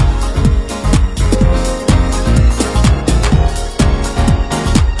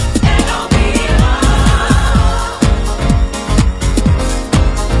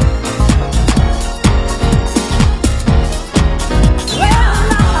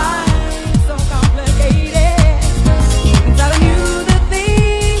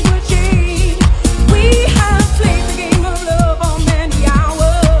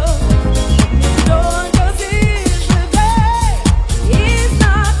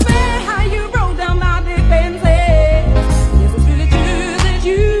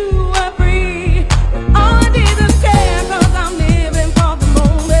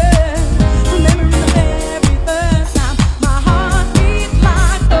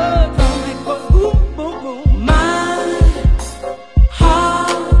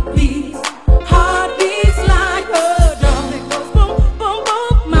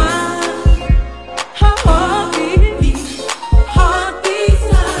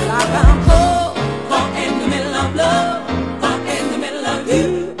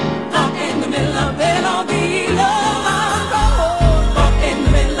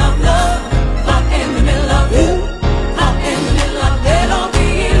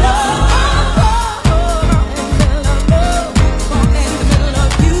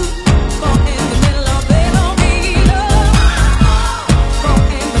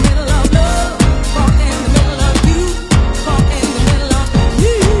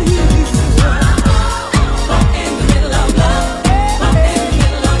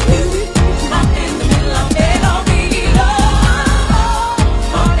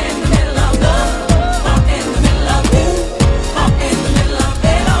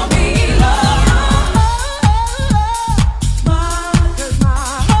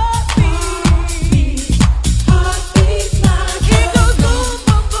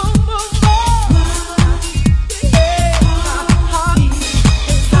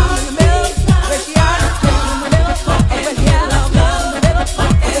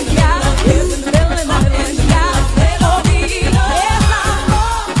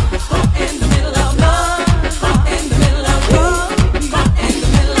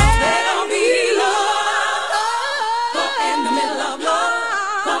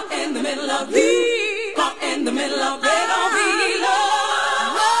 middle of you. Caught in the middle of red or be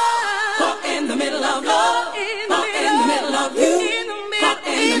love. Caught in the middle of love. Caught in the middle of you. Caught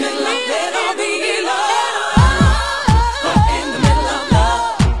in the middle of red or be love.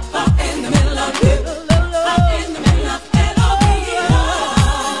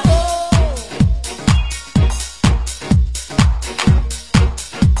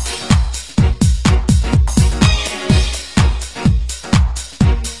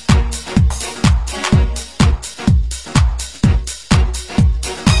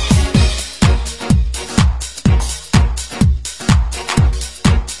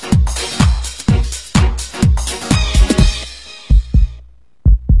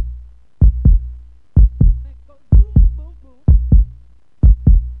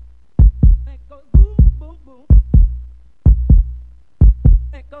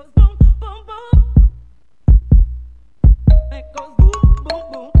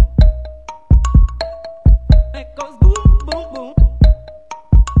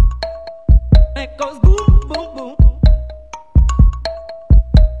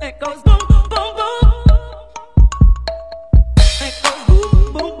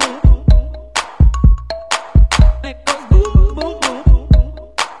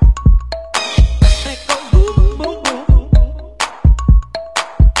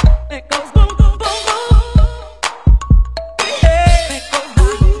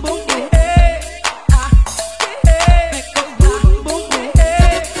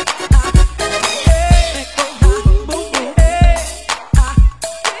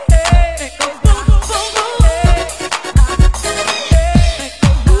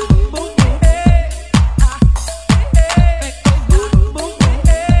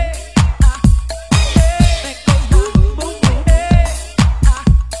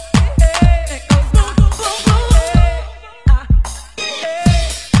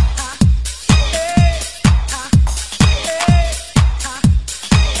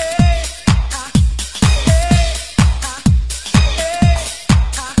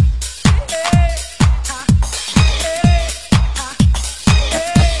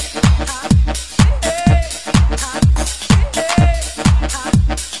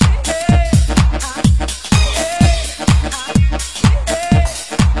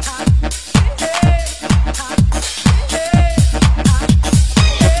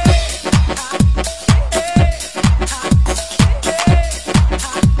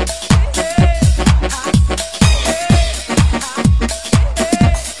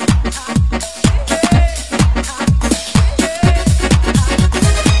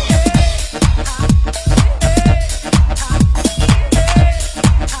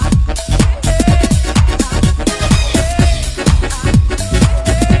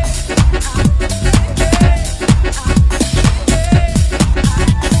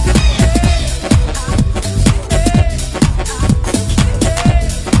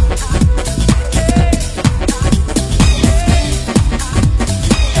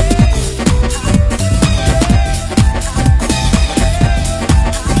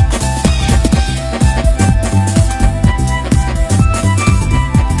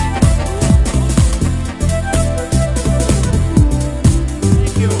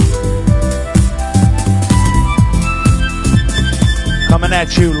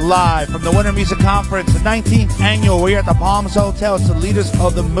 At you live from the Winter Music Conference, the 19th annual. We're here at the Palms Hotel. It's the Leaders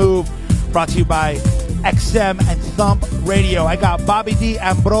of the Move, brought to you by XM and Thump Radio. I got Bobby D.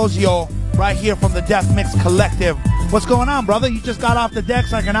 Ambrosio right here from the Death Mix Collective. What's going on, brother? You just got off the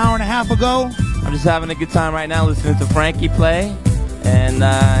decks like an hour and a half ago. I'm just having a good time right now listening to Frankie play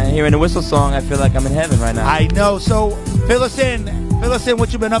and hearing the whistle song. I feel like I'm in heaven right now. I know. So fill us in. Fill us in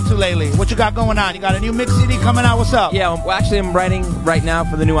what you've been up to lately. What you got going on? You got a new mix CD coming out? What's up? Yeah, well, actually I'm writing right now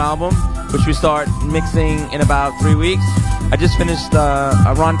for the new album, which we start mixing in about 3 weeks. I just finished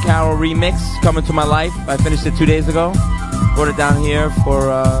a Ron Carroll remix, Coming to My Life. I finished it 2 days ago. Brought it down here for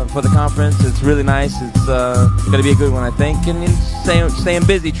the conference. It's really nice. It's going to be a good one, I think. And staying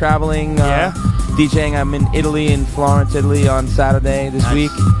busy, traveling, DJing. I'm in Italy, in Florence, Italy on Saturday this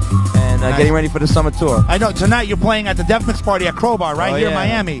week. And getting ready for the summer tour. I know. Tonight you're playing at the Death Mix Party at Crowbar right here in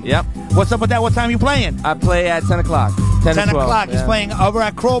Miami. Yep. What's up with that? What time are you playing? I play at 10 o'clock. 10 o'clock. He's playing over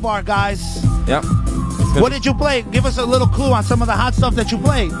at Crowbar, guys. Yep. What did you play? Give us a little clue on some of the hot stuff that you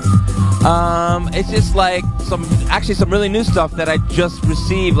played. It's just like some really new stuff that I just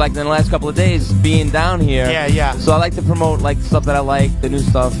received like in the last couple of days being down here. Yeah. So I like to promote like stuff that I like, the new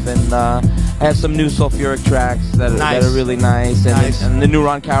stuff, and I have some new sulfuric tracks that are really nice, and the new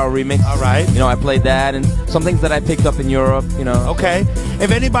Ron Cowell remix. All right. You know, I played that, and some things that I picked up in Europe. You know. Okay.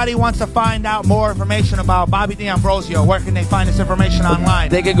 If anybody wants to find out more information about Bobby D'Ambrosio, where can they find this information online?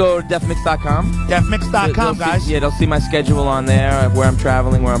 They could go to defmix.com. Defmix.com, guys. They'll see my schedule on there, where I'm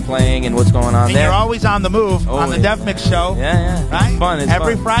traveling, where I'm playing, and what's going on and there. You're always on the move on the Def Mix show. Yeah. Right? It's fun. It's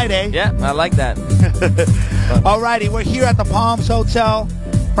Every fun. Friday. Yeah, I like that. Alrighty, we're here at the Palms Hotel.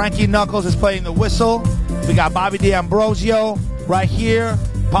 Frankie Knuckles is playing the whistle. We got Bobby D'Ambrosio right here.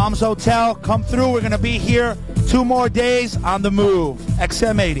 Palms Hotel, come through. We're going to be here 2 more days on the move.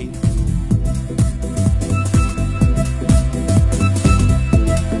 XM80.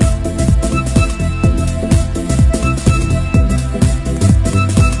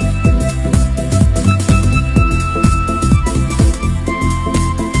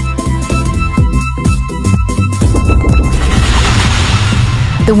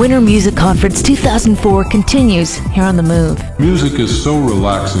 The Winter Music Conference 2004 continues here on The Move. Music is so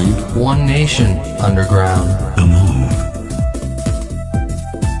relaxing. One Nation Underground. The Move.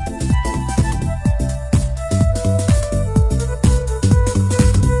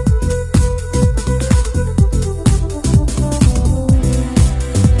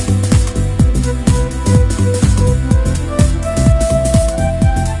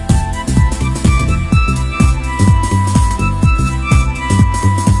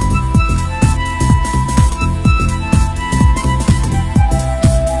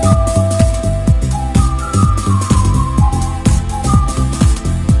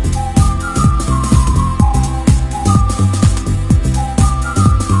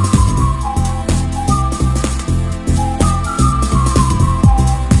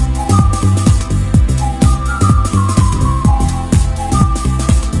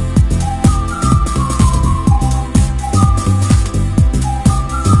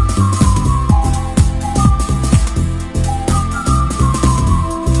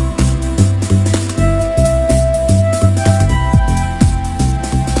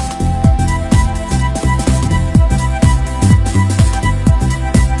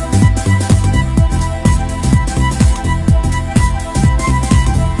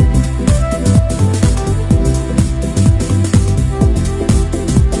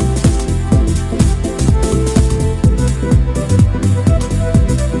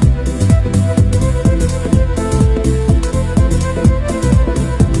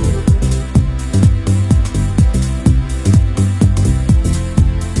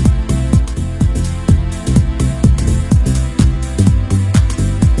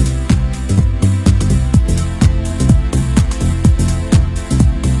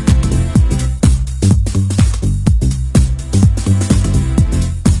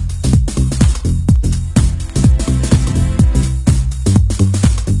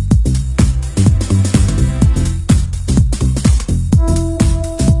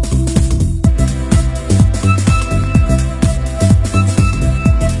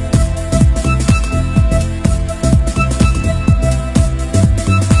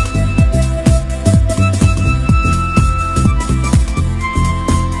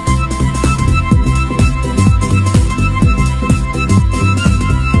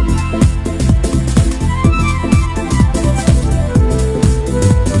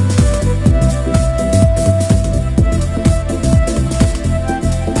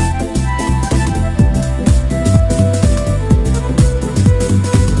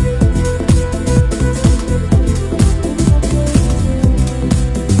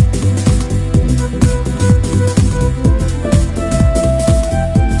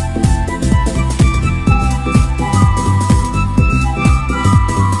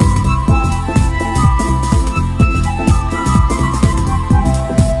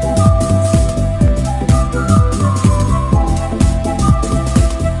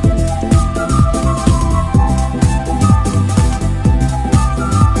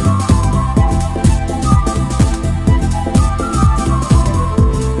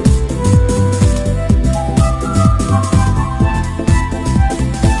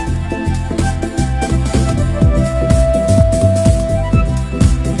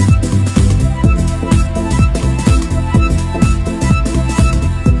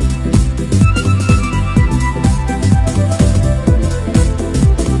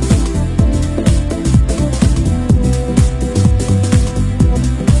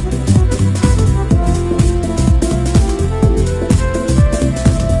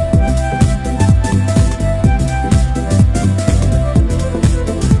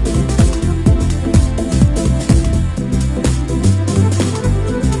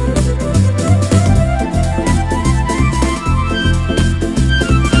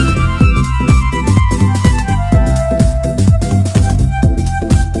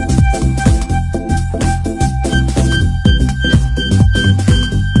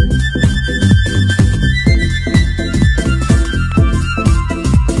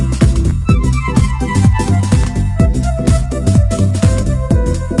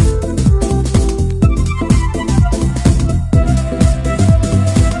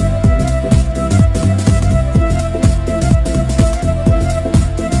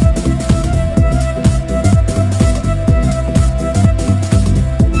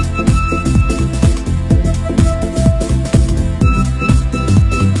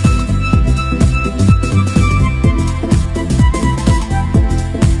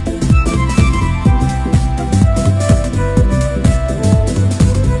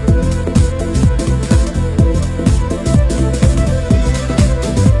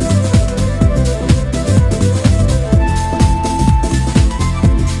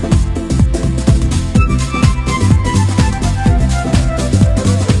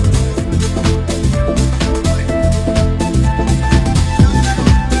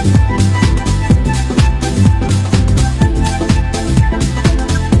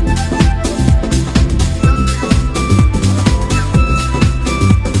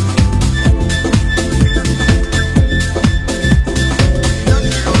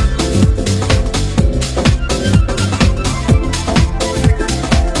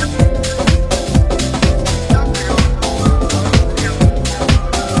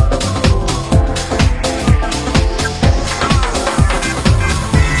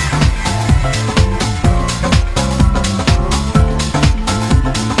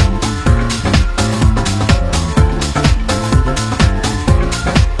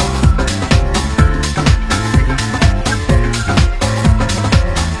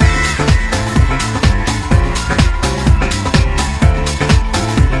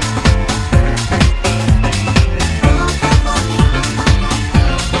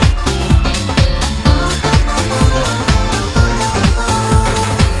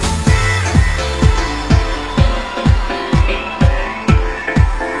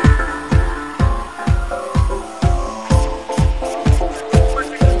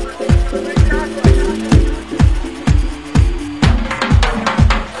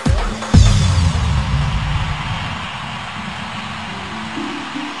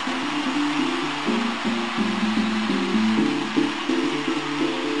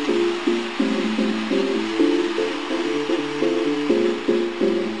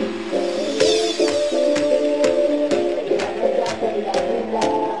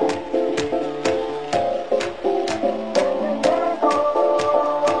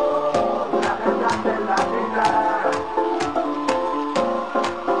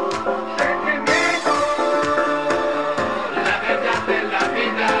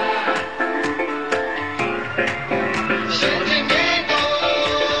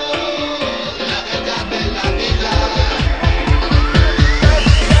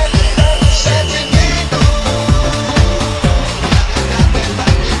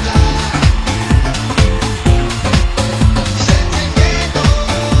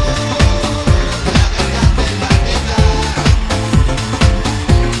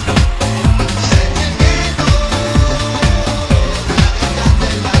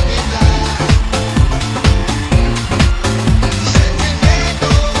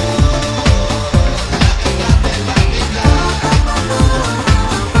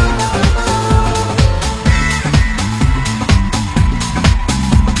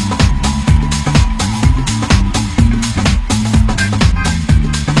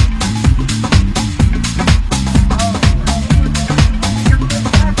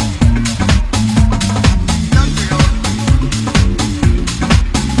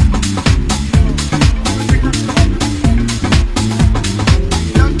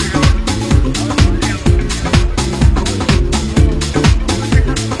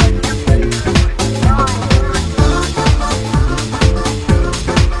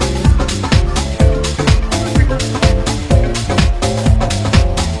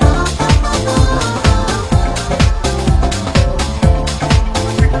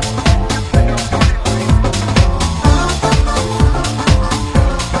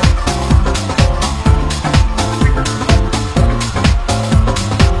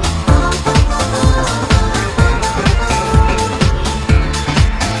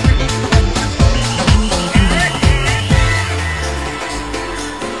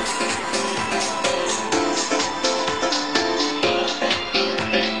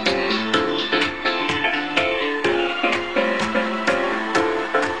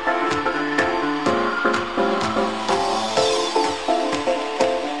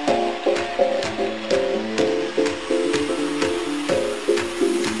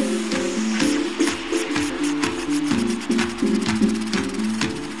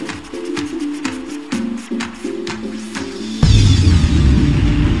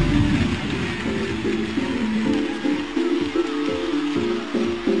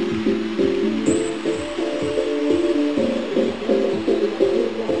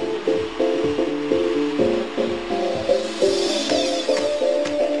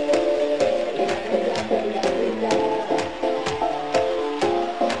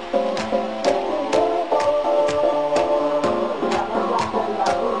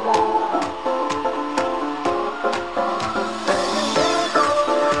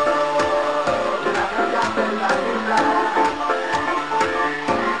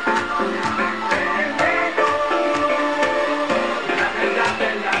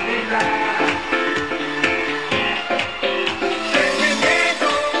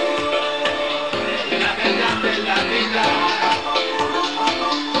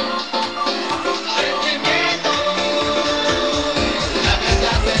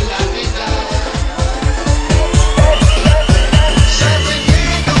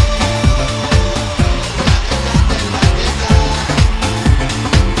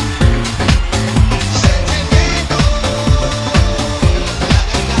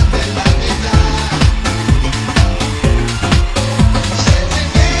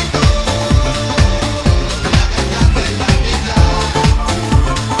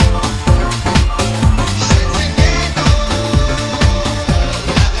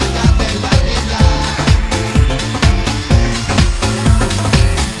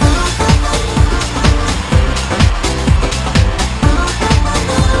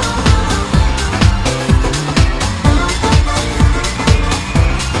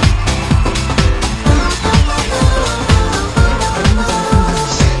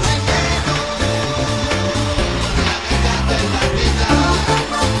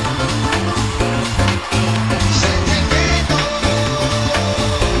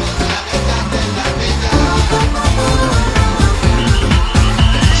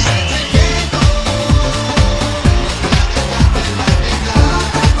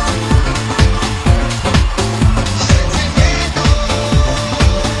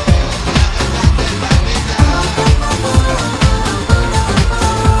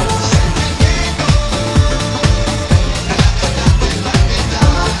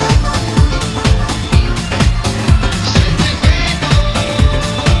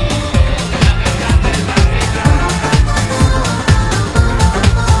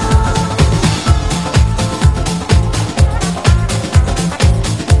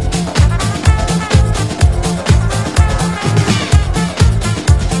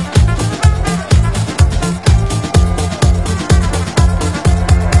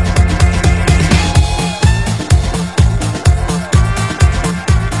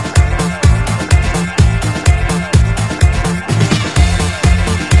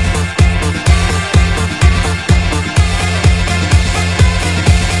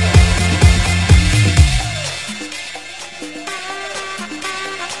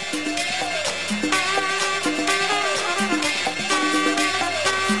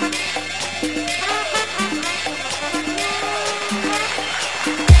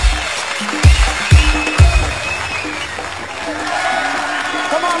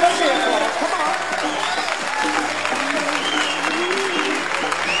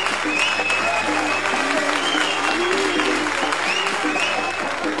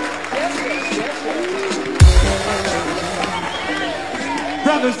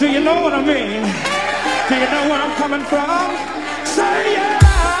 Brothers, do you know what I mean? Do you know where I'm coming from? Say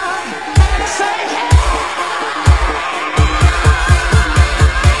yeah! Say yeah!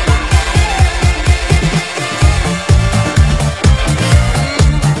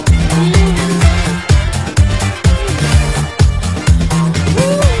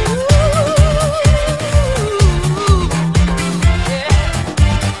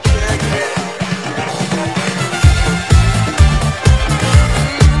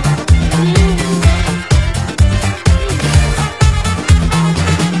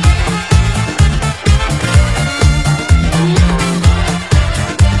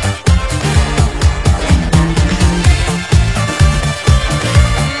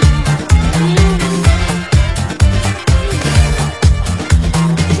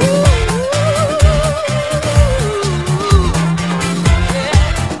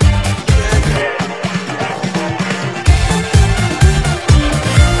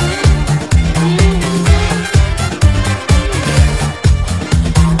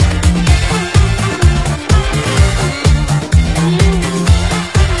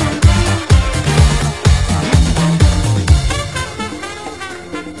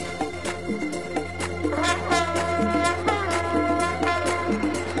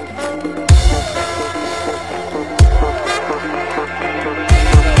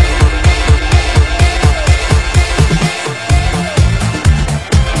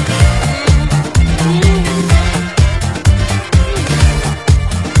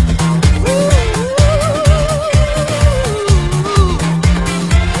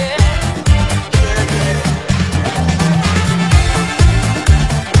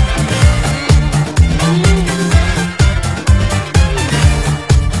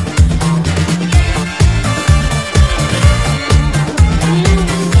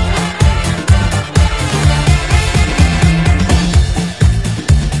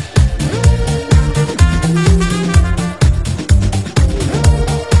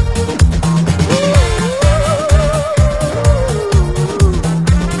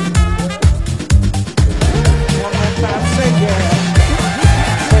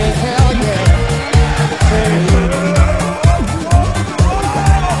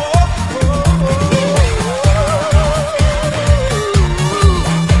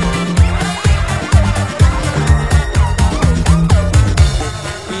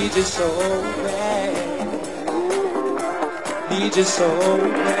 Need you so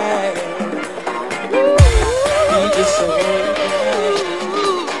bad. Need you so bad.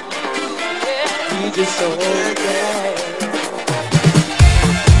 Need you so bad.